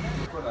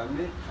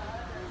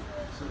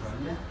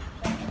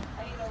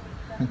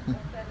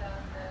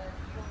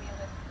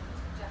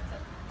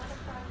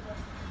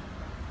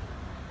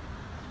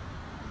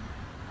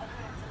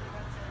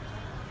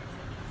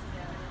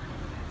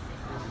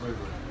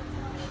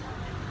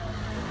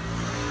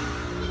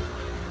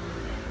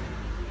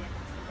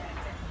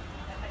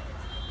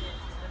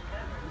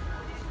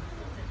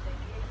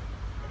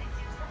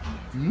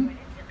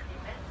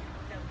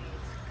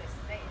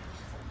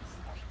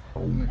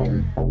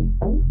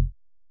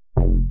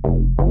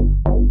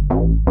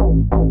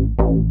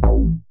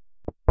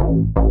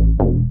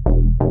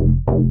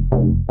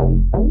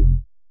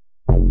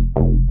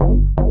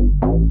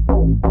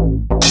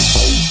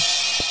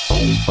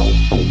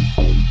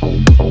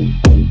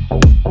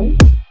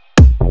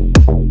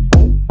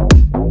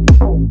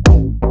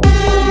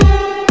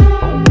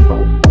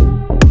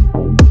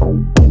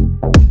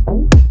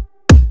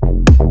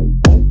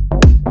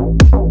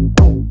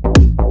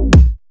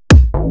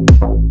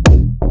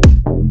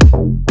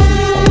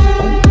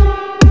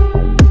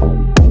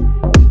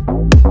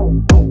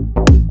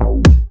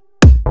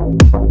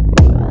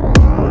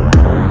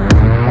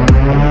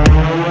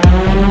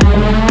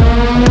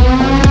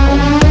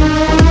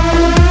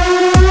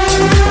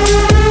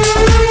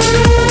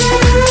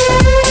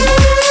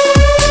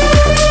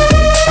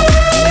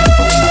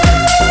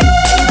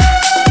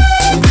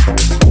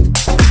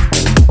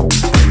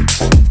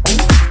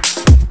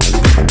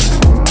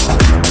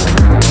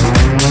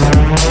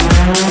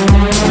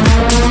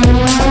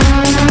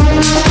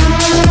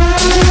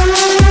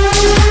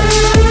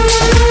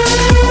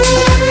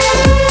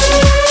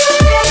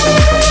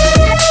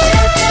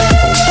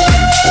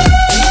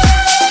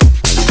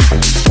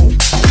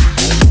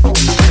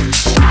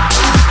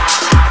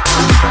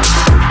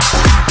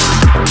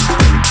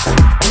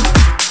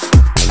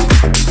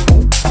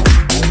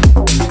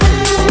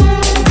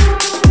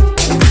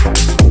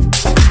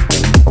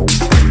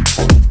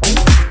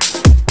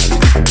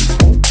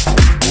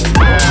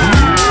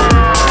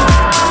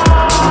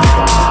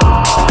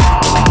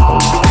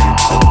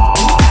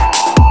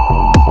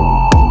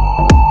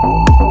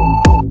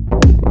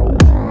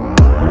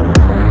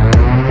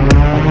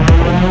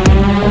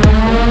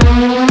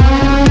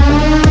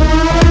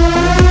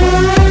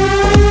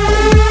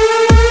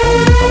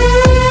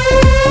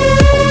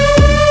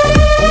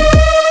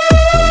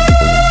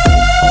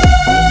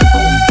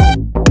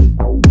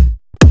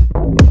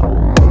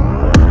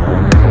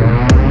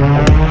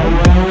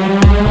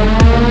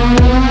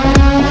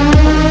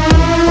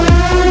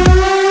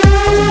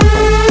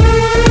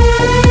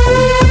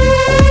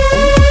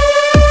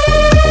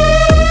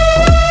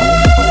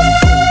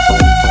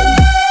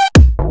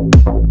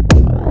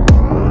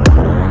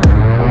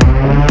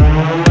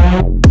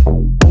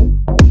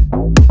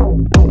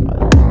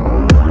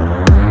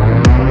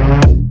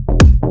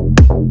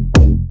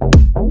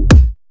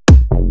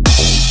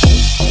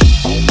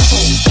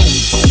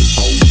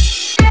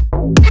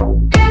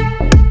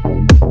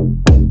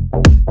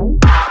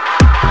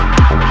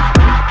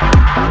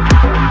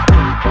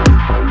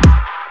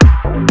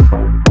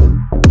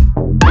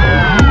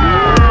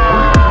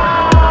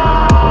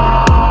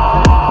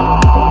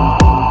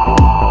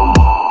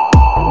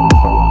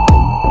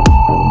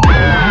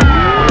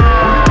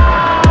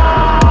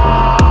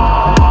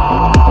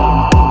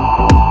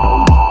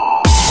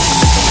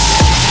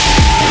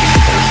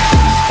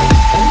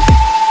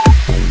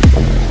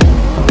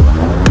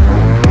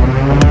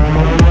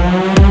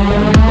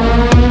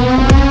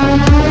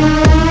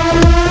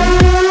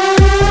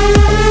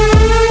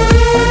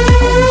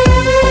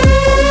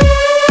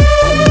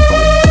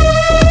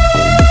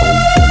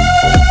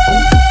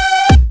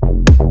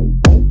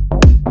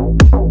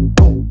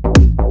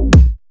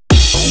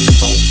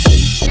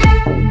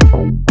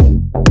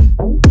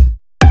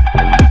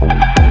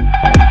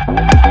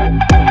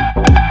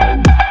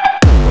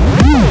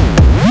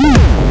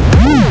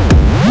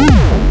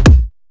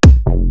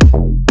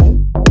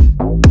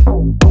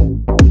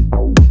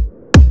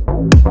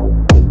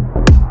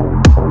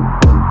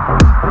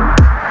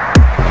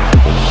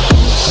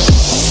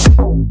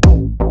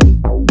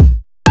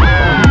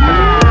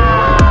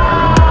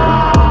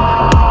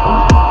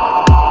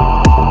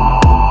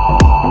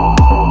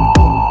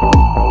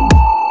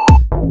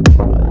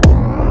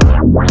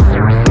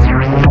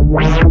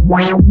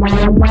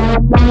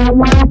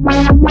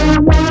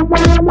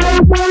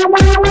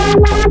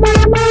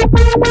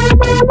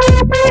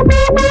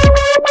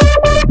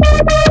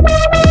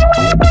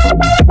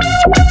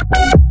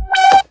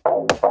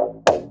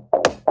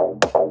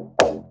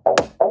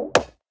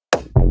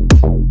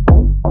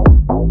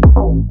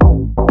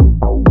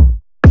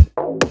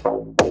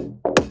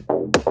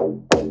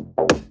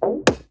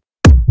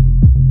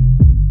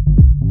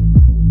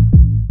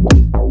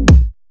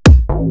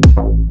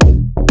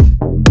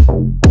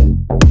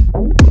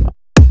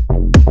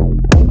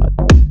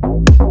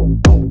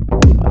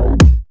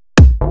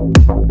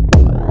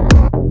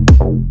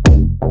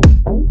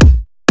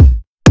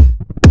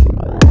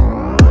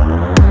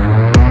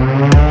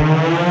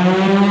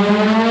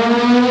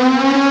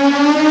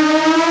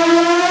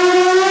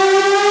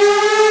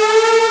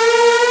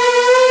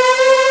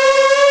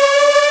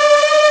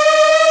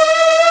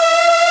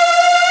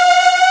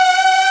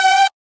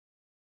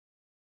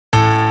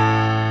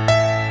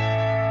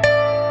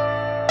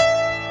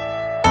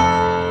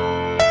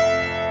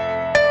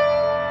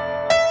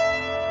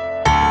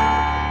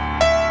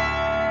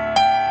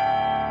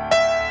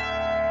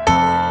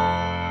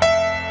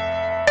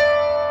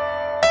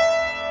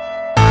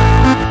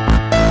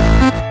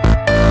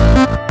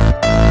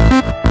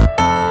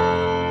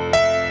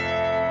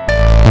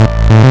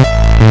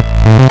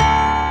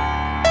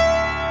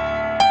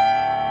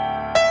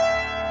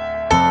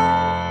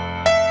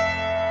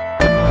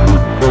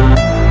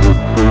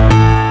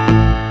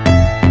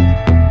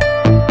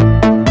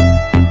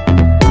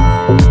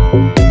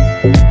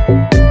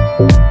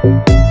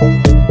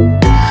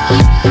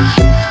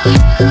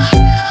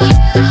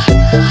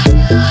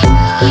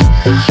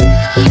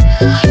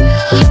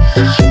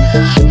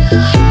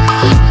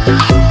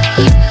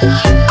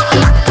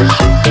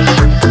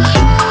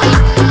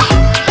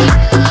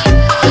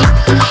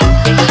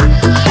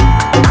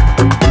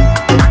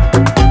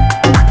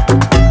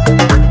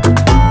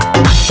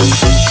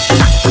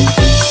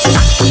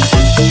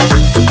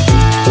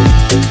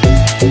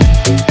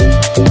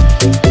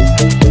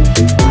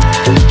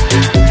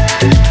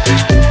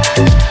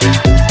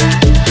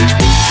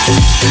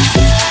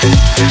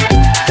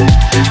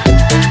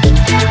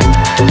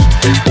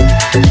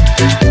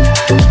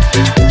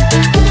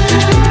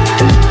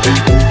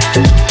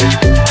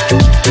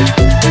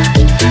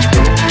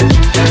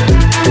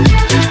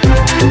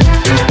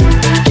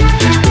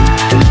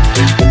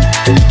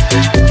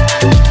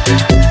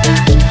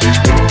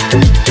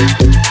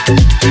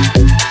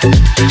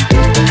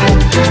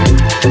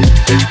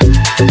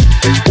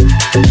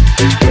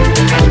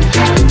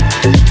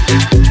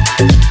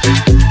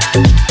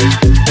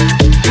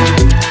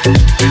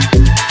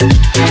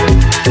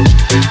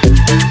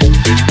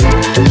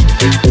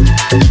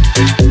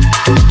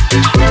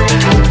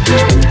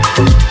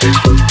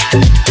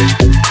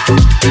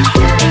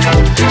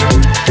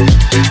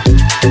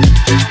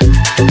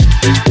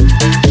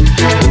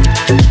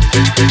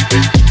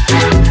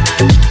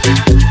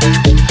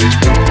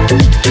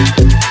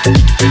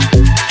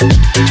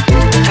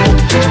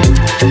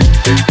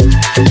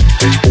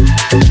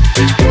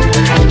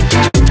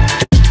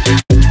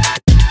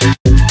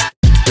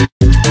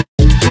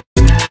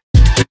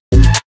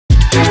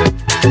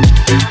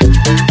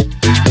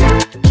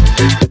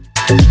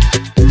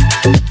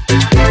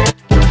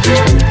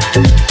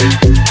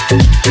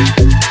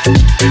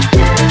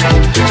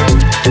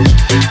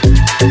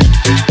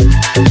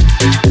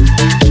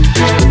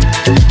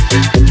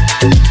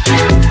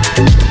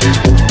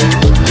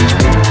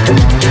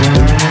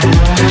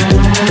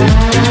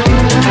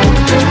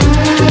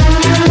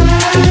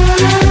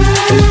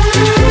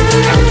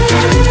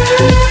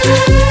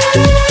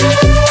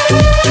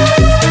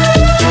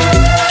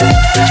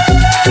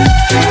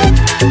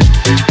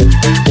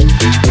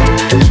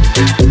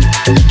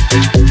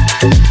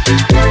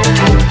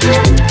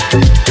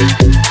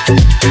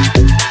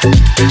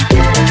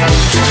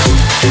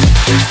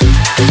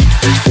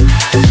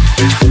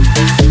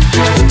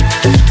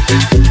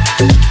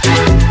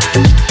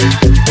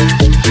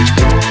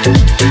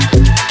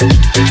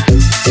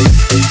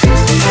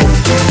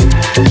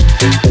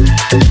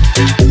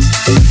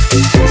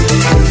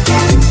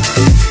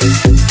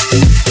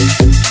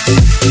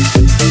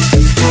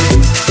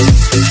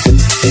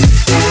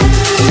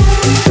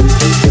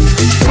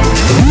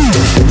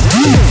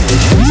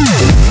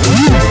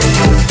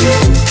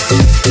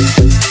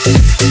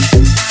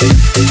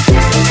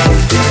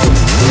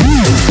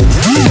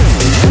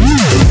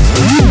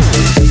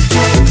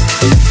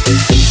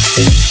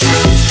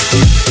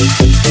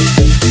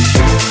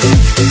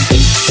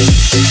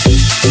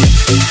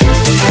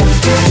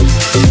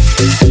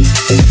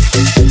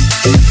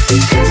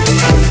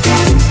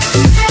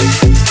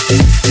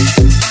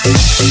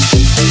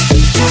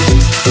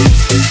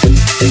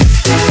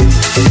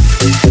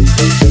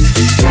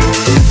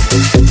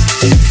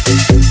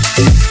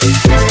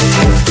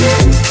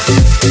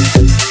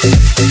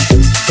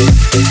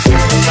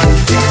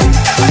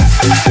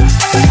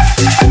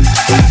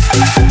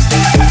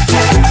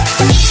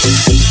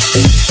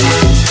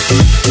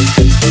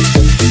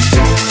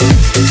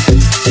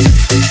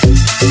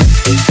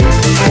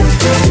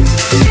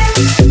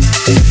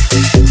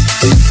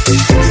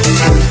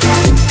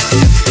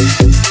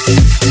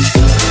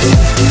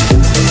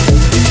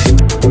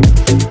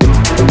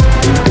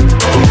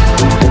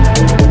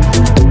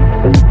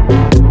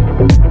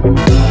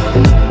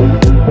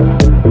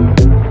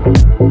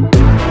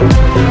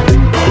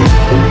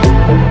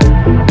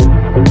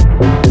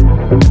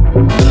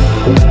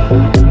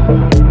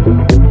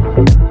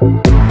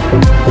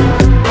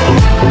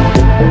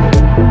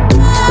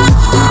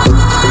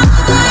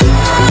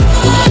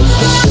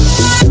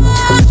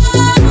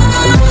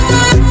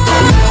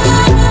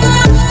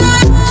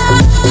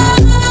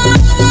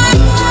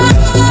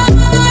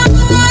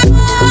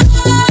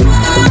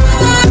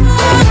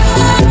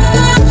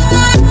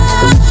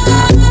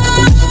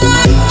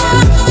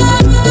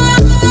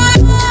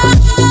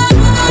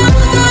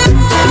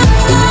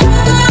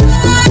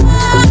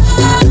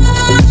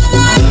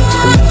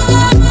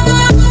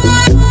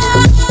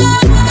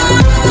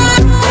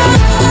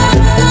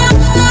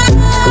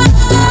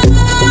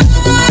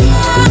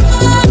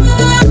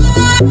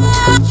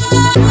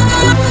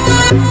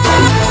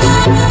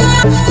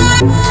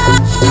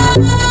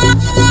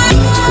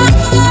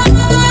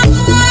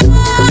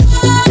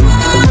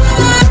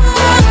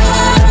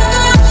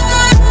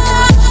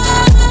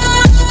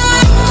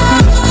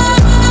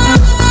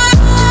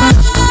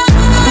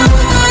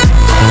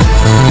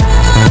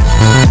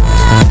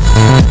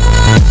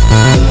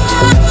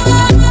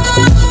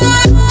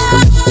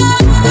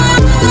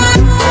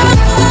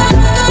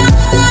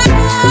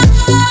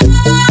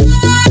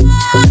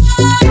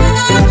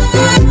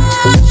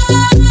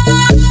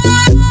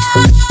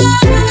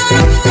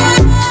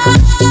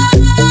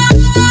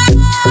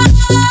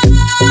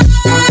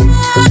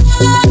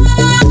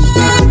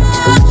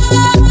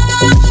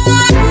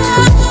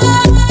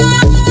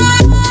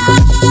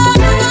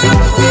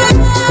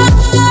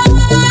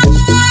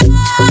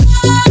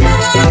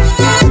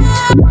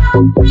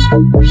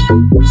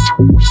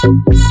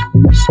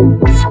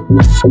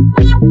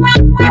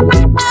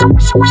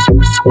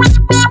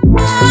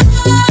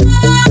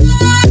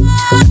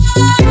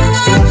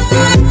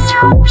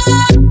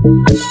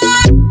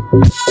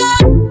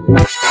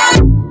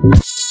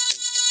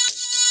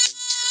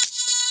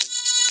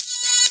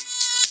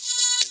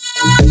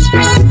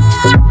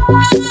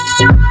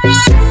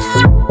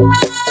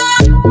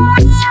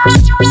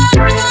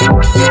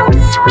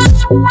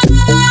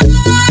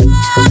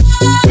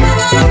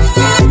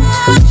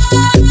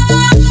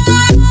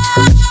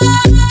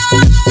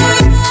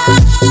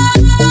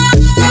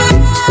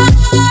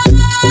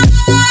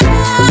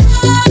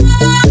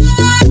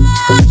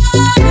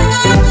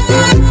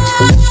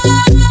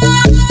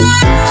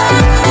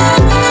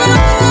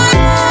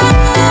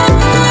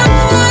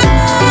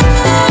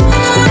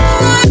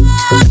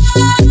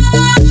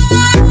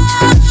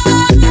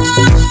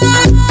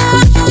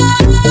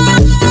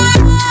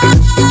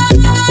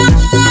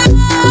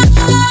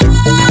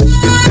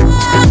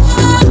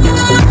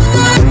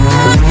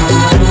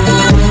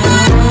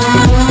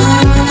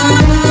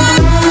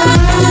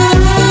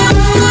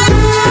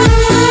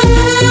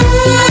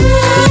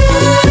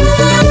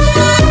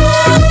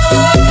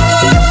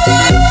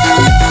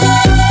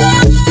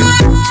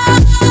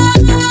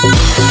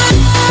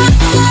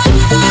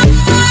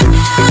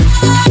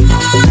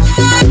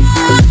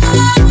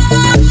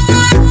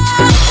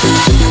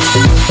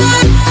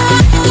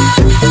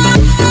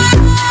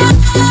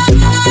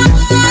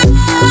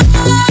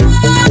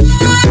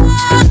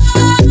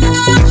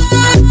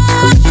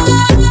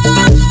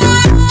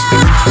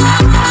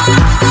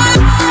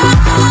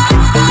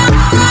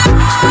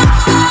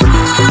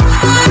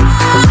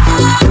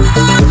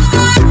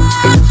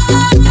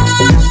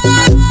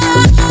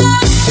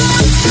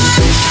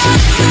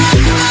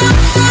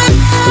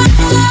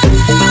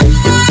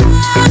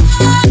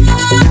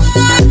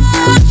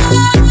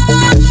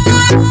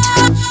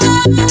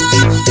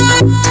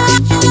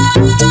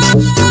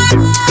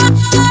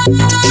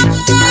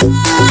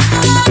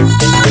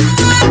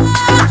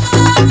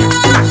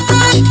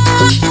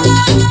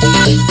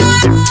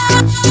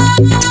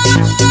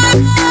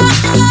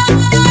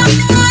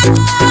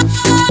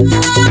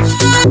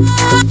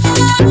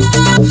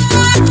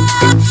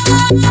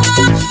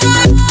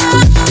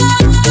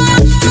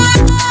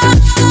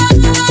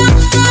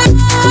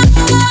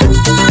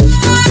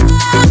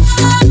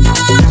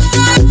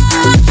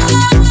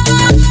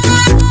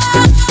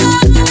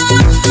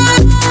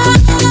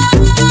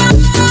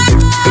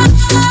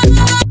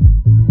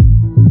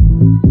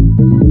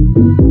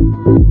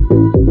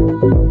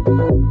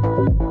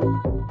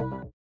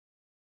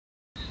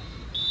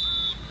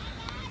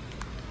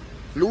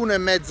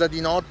 L'1:30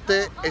 di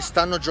notte e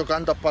stanno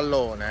giocando a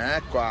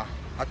pallone, qua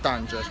a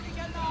Tanger.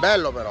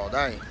 Bello però,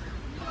 dai.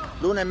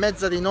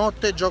 L'1:30 di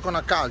notte giocano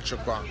a calcio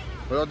qua.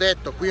 Ve l'ho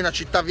detto, qui è una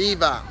città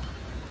viva.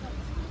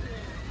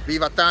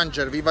 Viva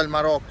Tanger, viva il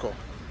Marocco,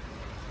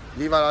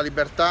 viva la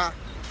libertà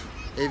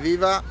e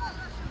viva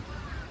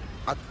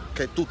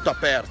che è tutto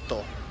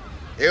aperto.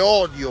 E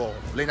odio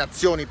le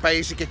nazioni, i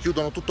paesi che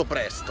chiudono tutto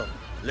presto.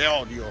 Le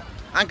odio.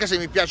 Anche se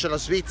mi piace la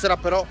Svizzera,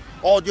 però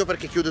odio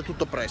perché chiude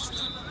tutto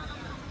presto.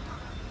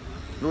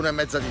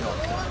 L'1:30 di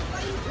notte.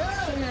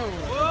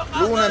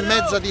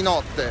 L'1:30 di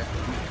notte.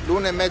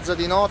 L'1:30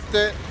 di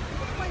notte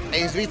e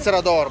in Svizzera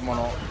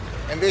dormono.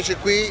 E invece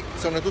qui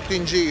sono tutti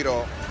in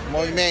giro.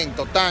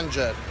 Movimento,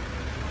 Tanger.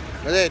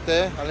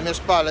 Vedete? Alle mie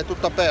spalle è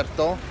tutto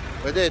aperto.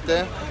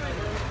 Vedete?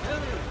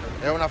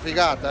 È una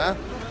figata,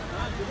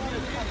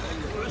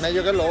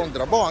 Meglio che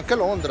Londra. Boh, anche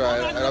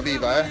Londra era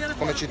viva,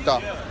 come città.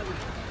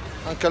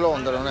 Anche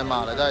Londra non è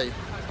male, dai.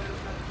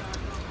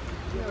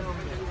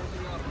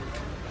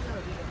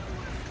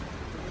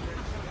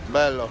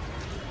 Bello.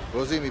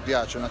 Così mi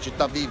piace, una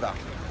città viva.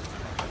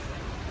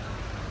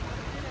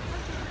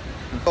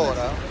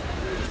 Ora?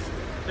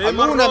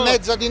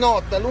 All'1:30 di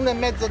notte,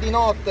 all'1:30 di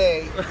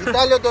notte,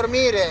 Italia a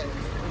dormire.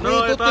 No,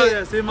 tutti,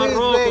 Italia, sì,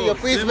 Marocco.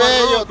 Qui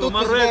sveglio, tutti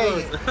Marocco.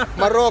 svegli.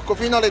 Marocco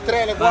fino alle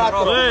 3, alle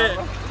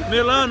 4.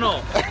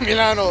 Milano.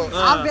 Milano.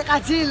 عبي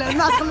قتيل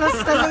الناس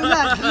خلصت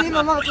الولاد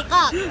حليمه ما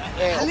بتلقاك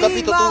Ho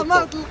capito حليمه ما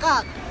tutto.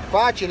 بتلقاك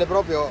Facile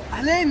proprio.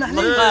 حليمه No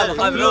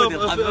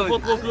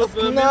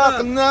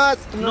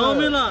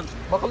Milan.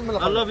 ما خل من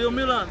I love you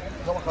Milan.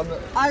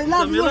 I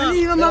love you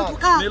حليمه ما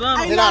بتلقاك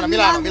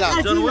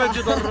Milano. John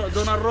Wayne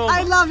Donnarumma.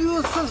 I love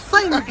you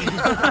صينك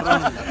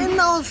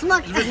انه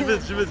اسمك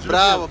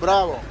Bravo,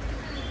 bravo.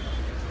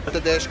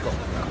 Tedesco.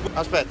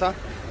 Aspetta.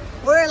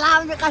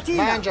 والعب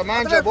قتيله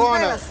Mangia,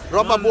 buona.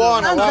 Roba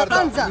buona,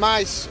 guarda.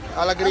 Mais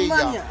alla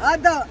griglia.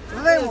 هذا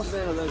ريموس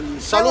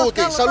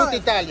Saluti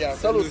Italia.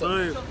 Saluti.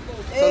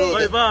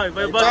 Bye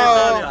bye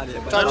Ciao.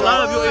 Italia. Ciao, I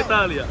love you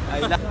Italia.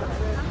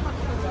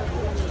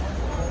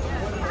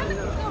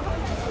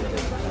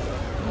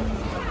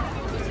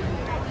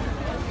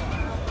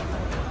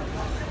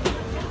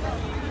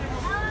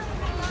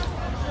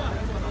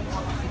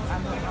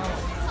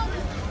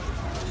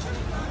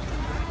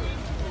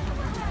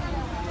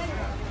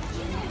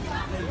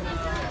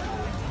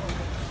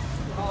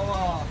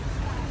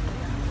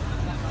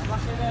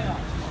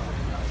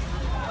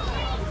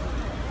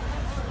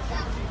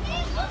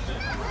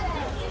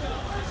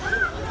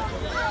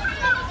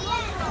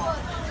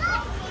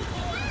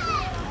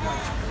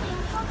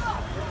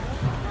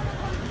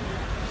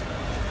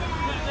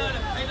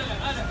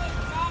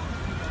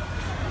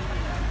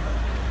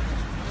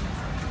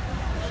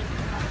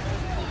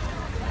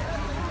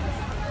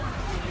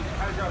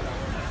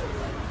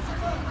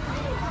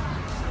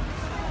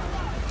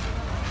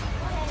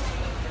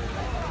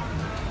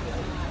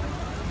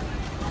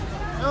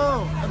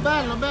 Oh, è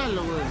bello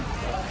quello.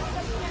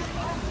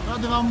 Però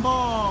deve un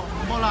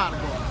po'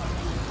 largo.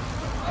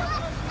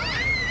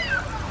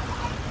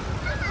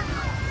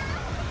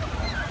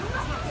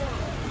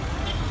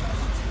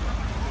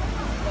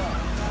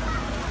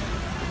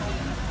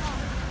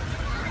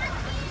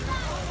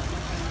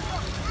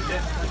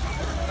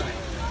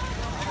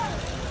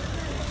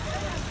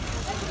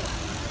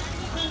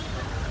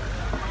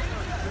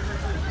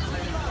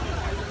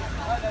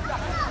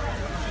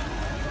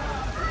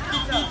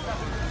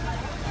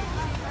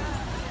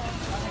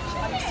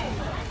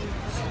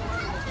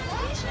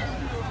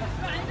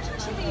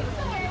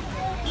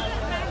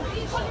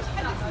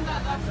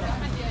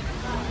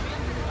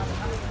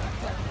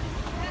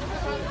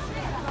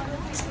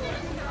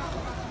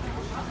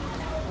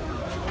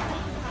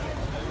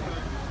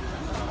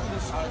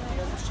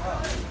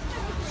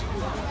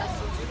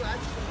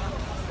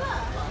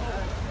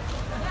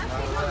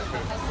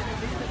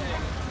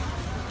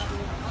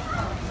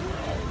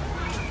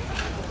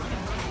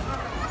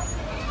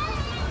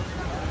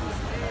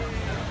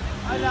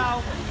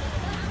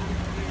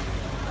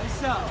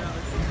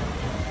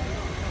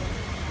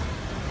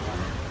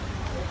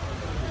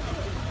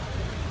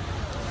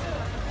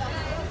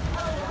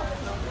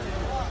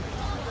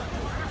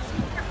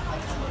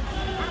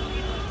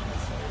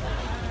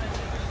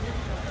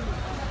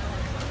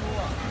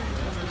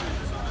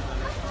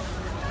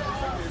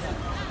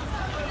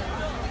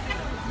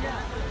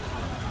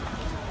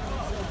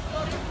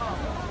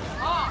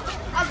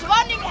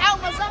 Giovanni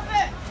Calma,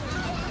 sapete?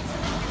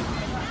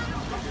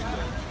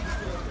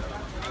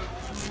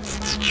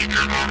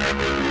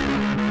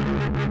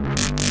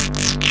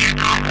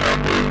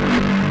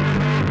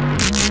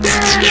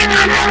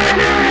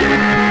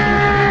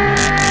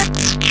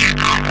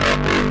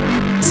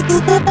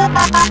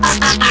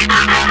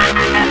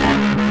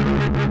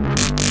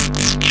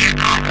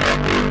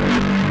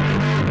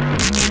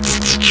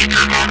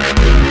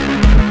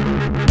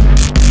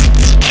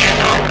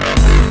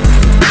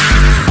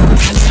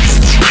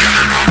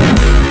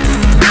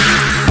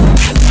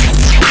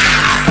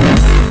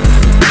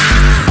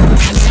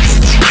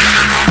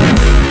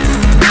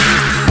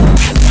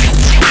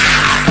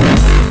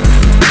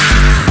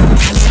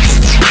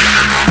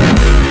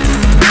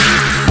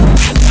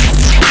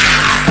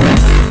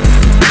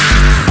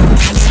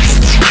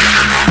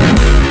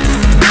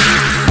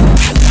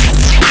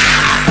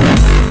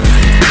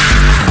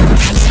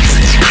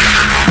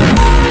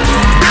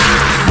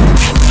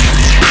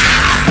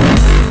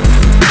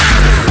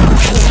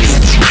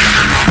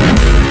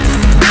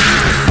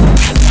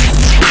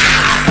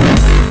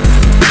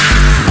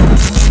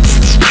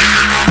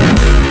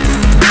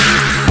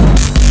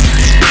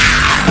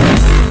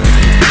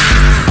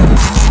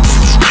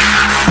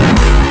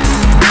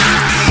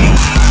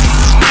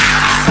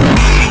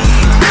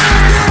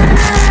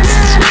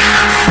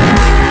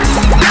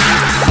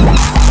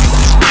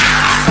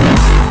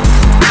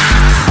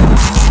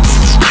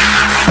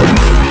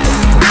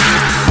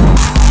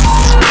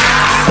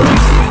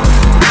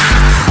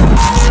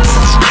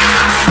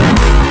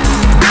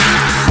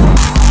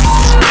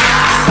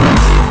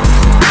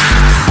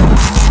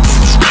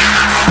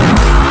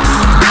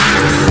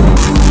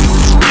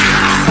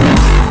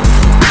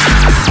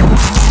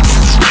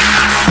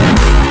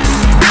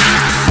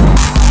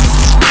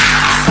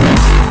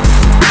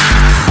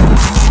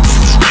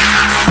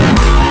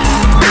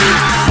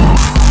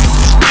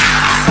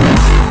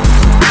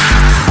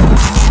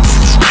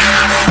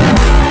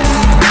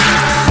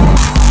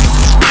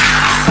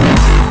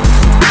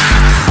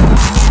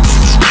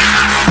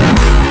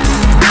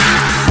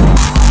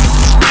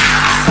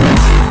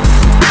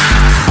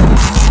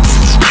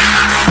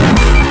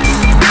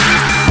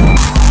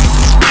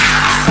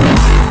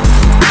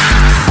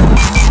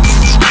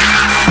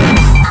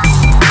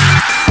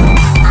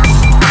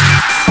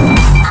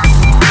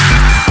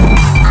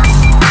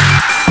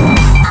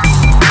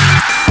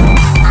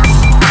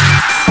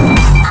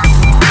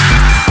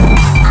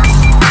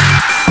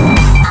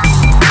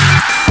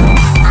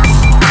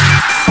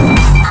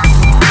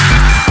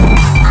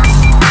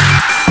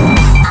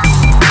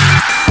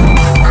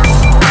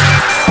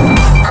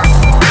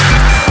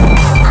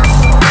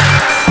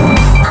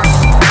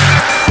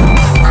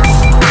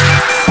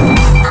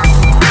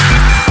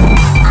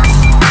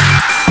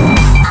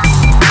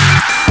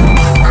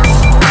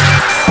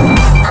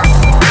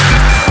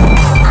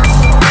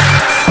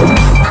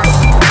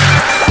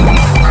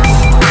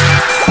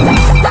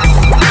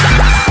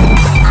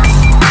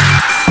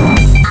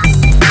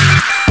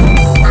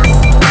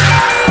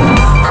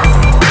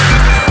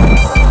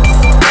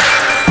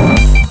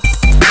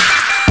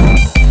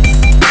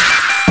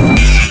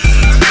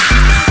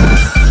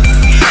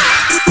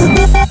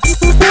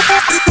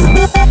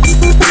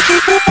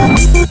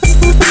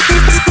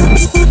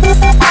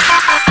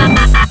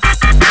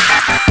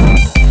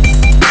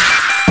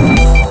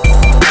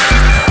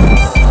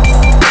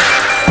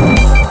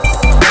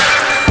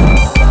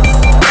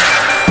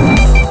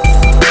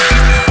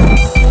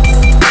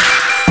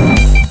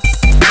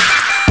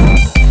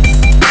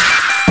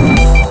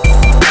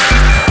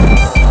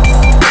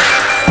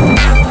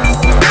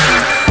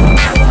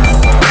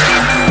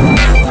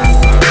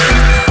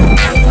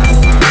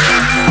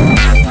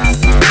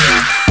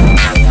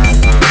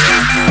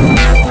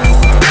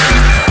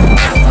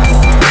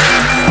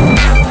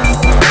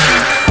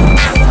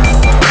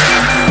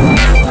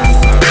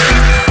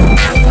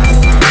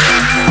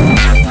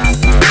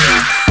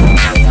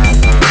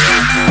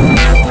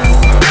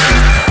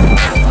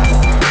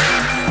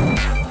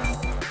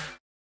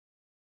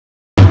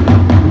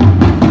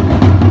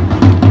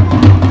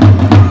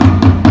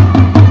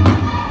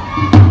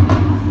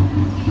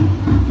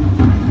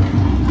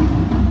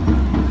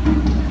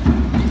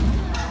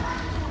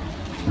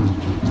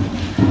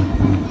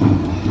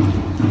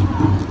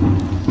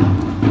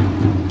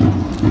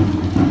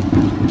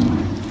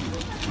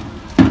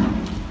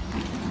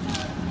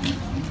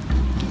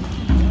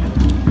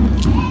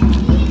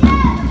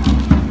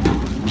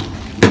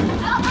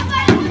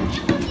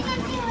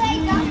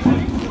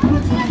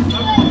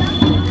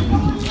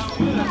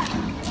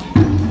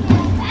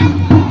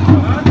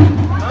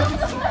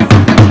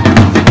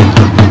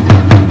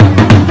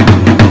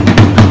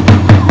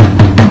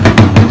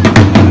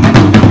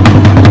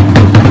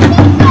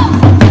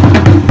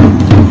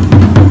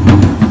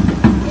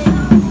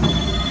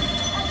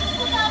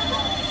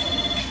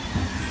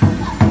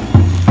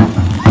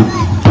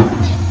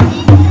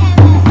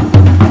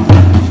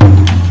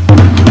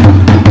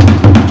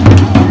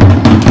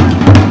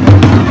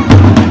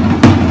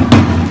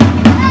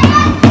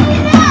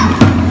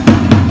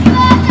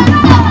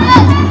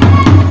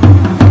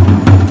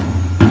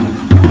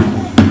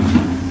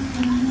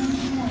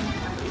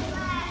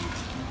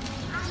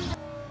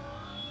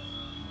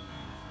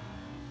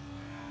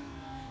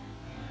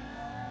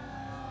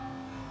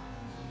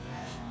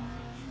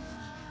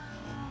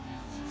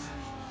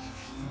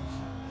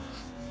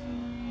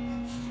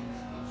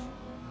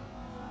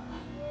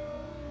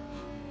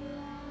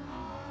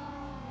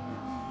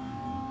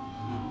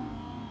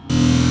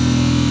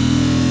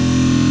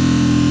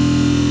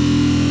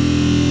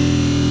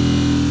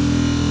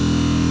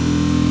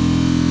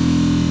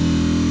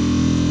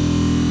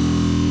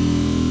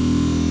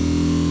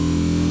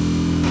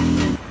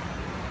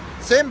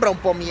 sembra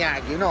un po'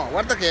 Miyagi, no?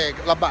 Guarda che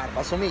la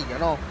barba somiglia,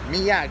 no?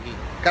 Miyagi,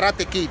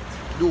 Karate Kid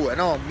 2,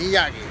 no?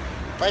 Miyagi.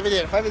 Fai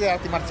vedere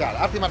arti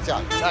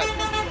marziali, dai.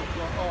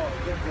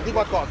 Di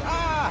qualcosa.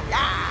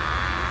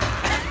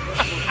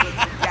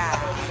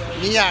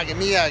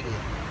 Miyagi.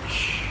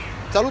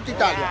 Saluti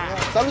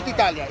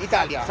Italia.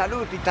 Italia.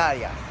 Saluti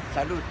Italia.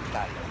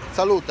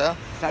 Salute, eh?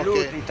 Saluti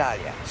Ok.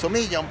 Italia.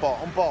 Somiglia un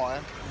po', eh?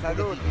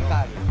 Saluti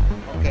Italia.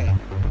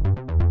 Ok.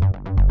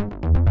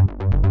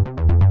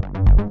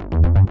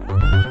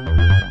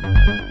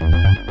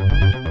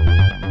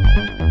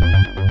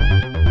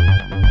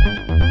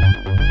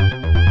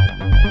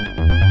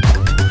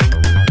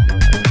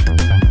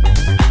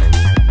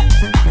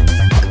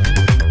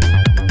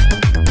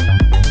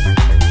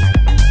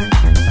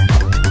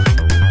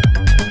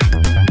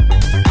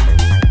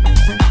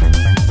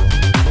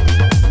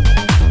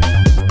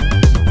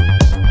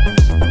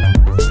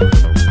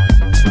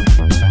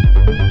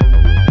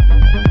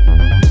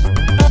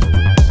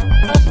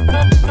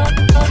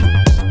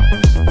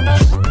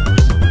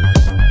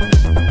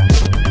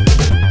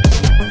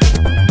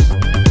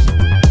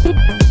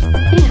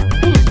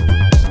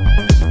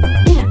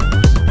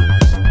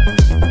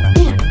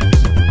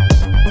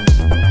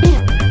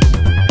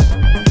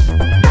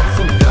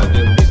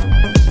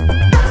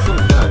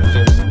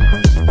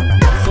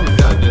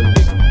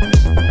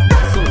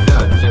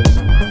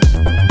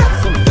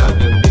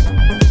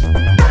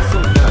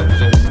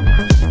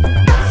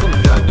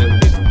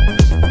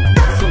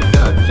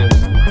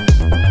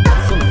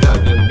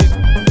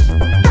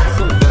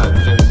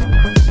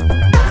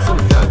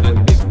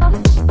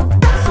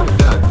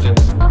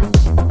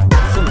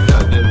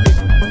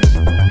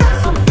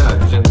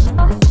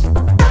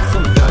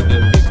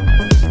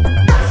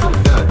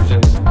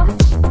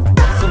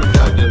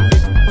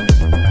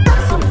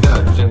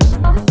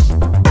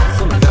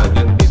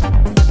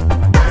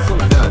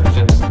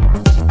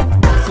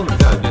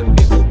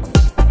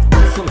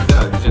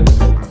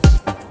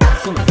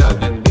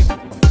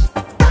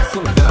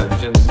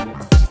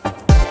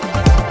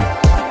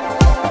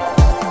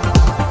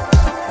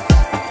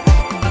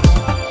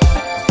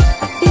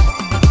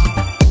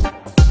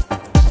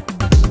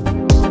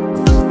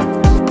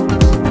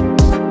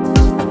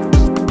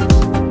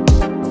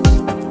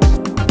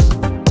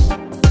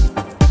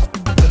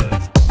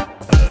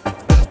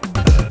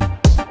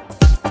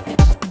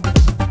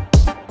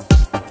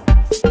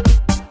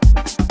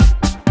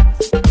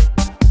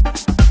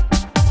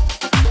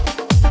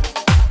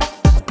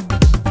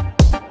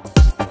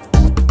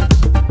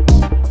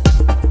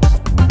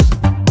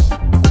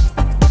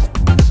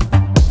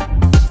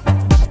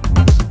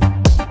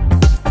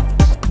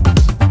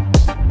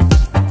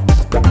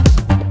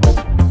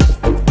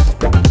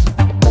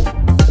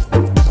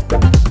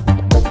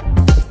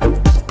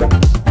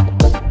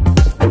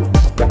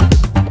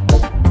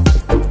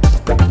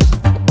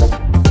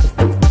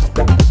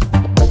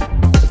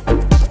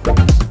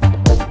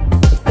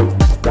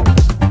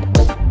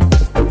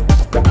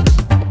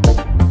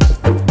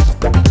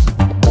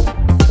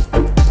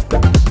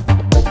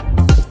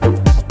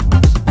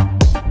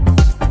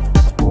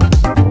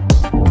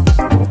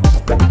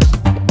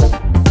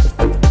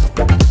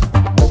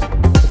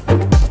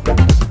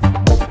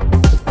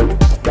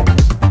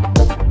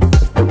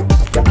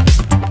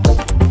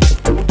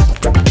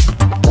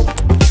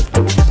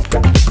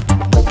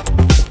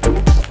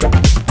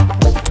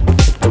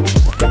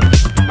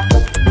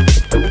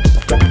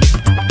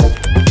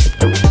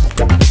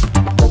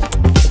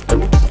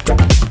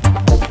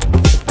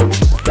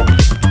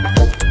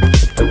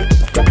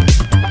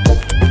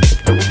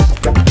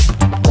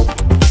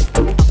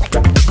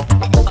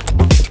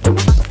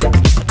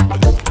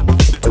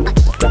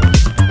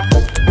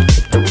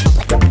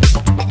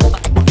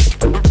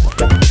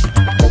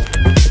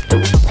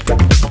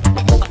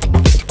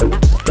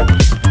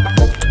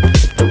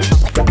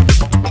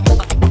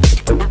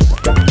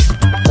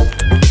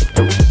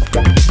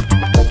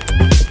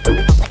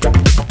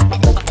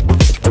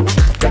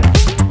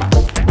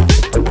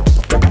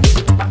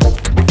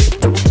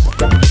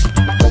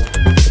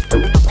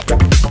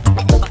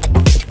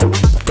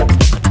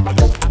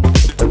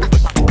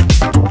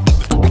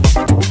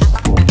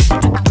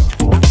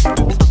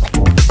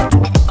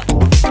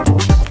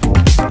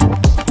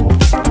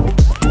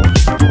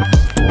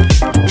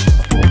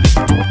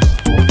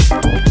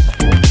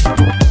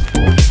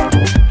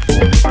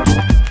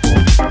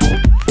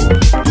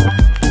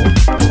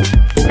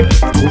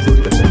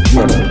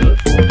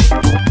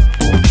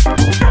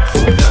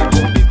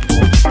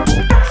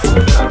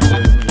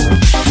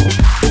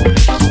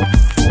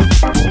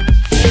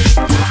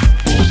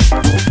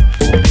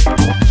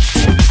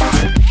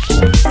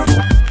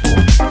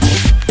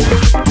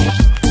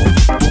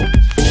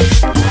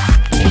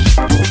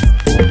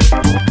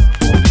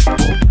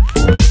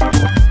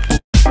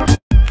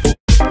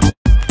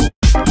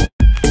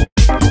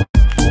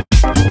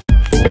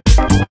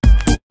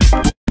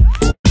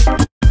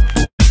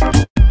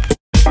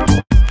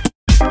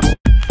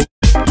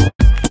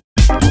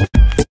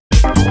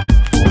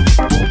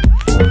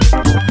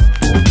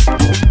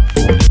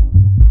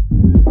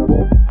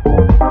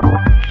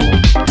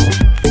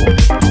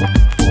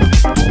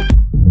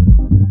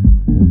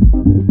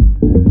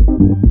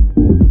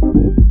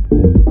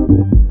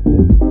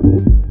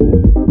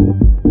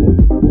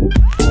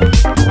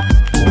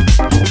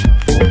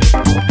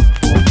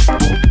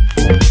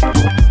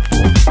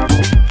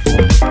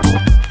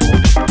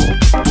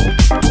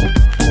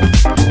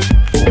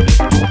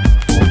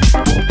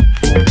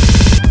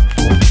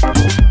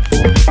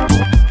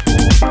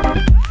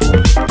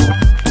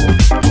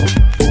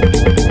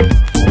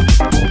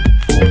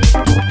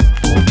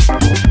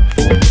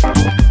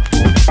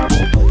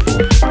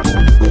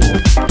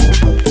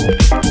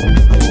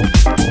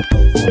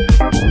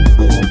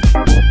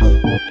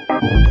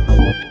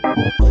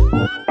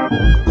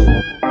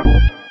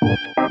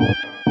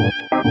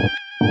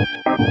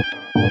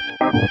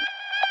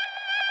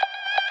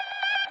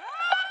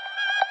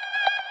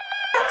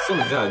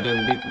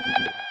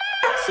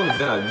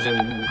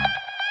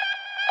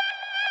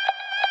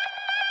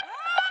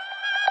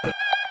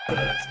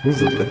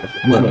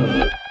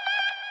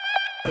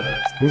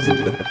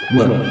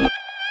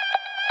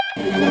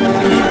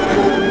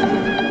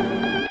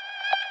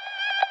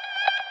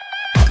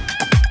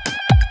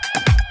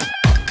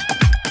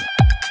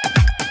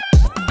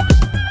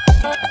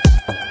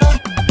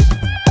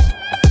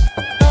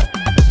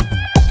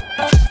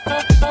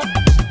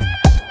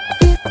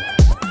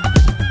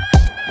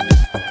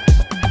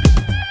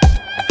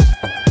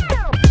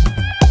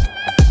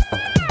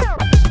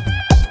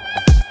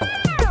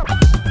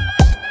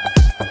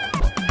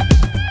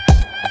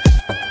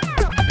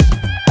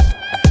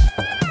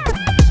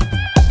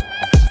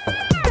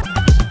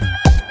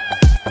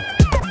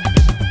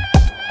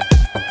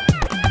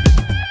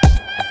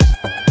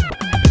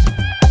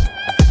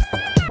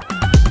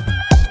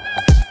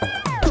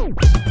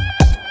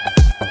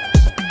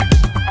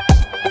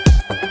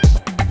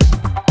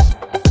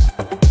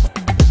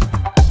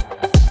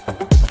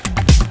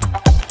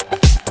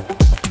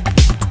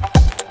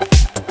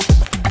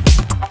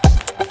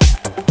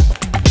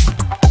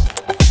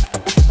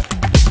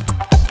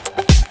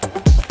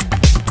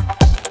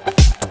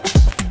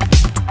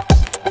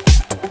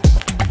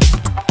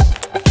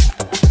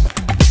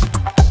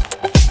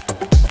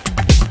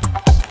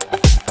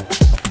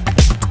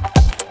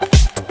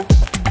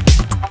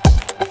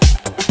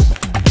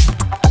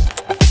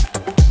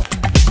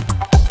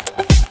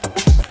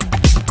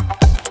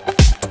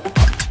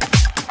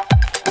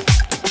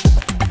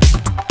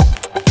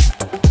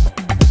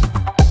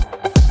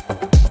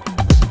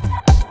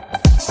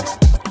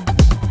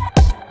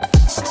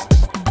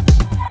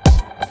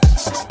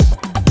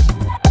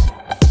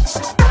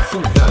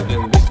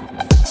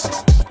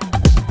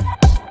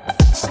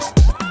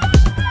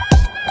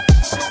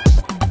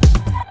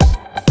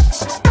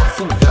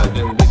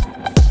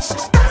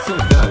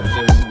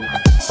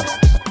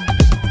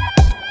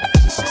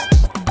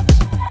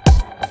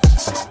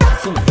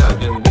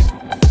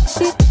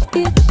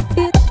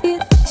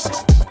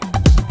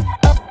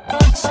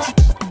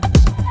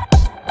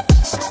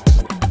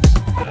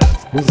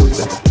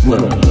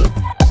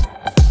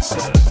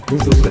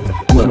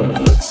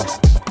 Mano.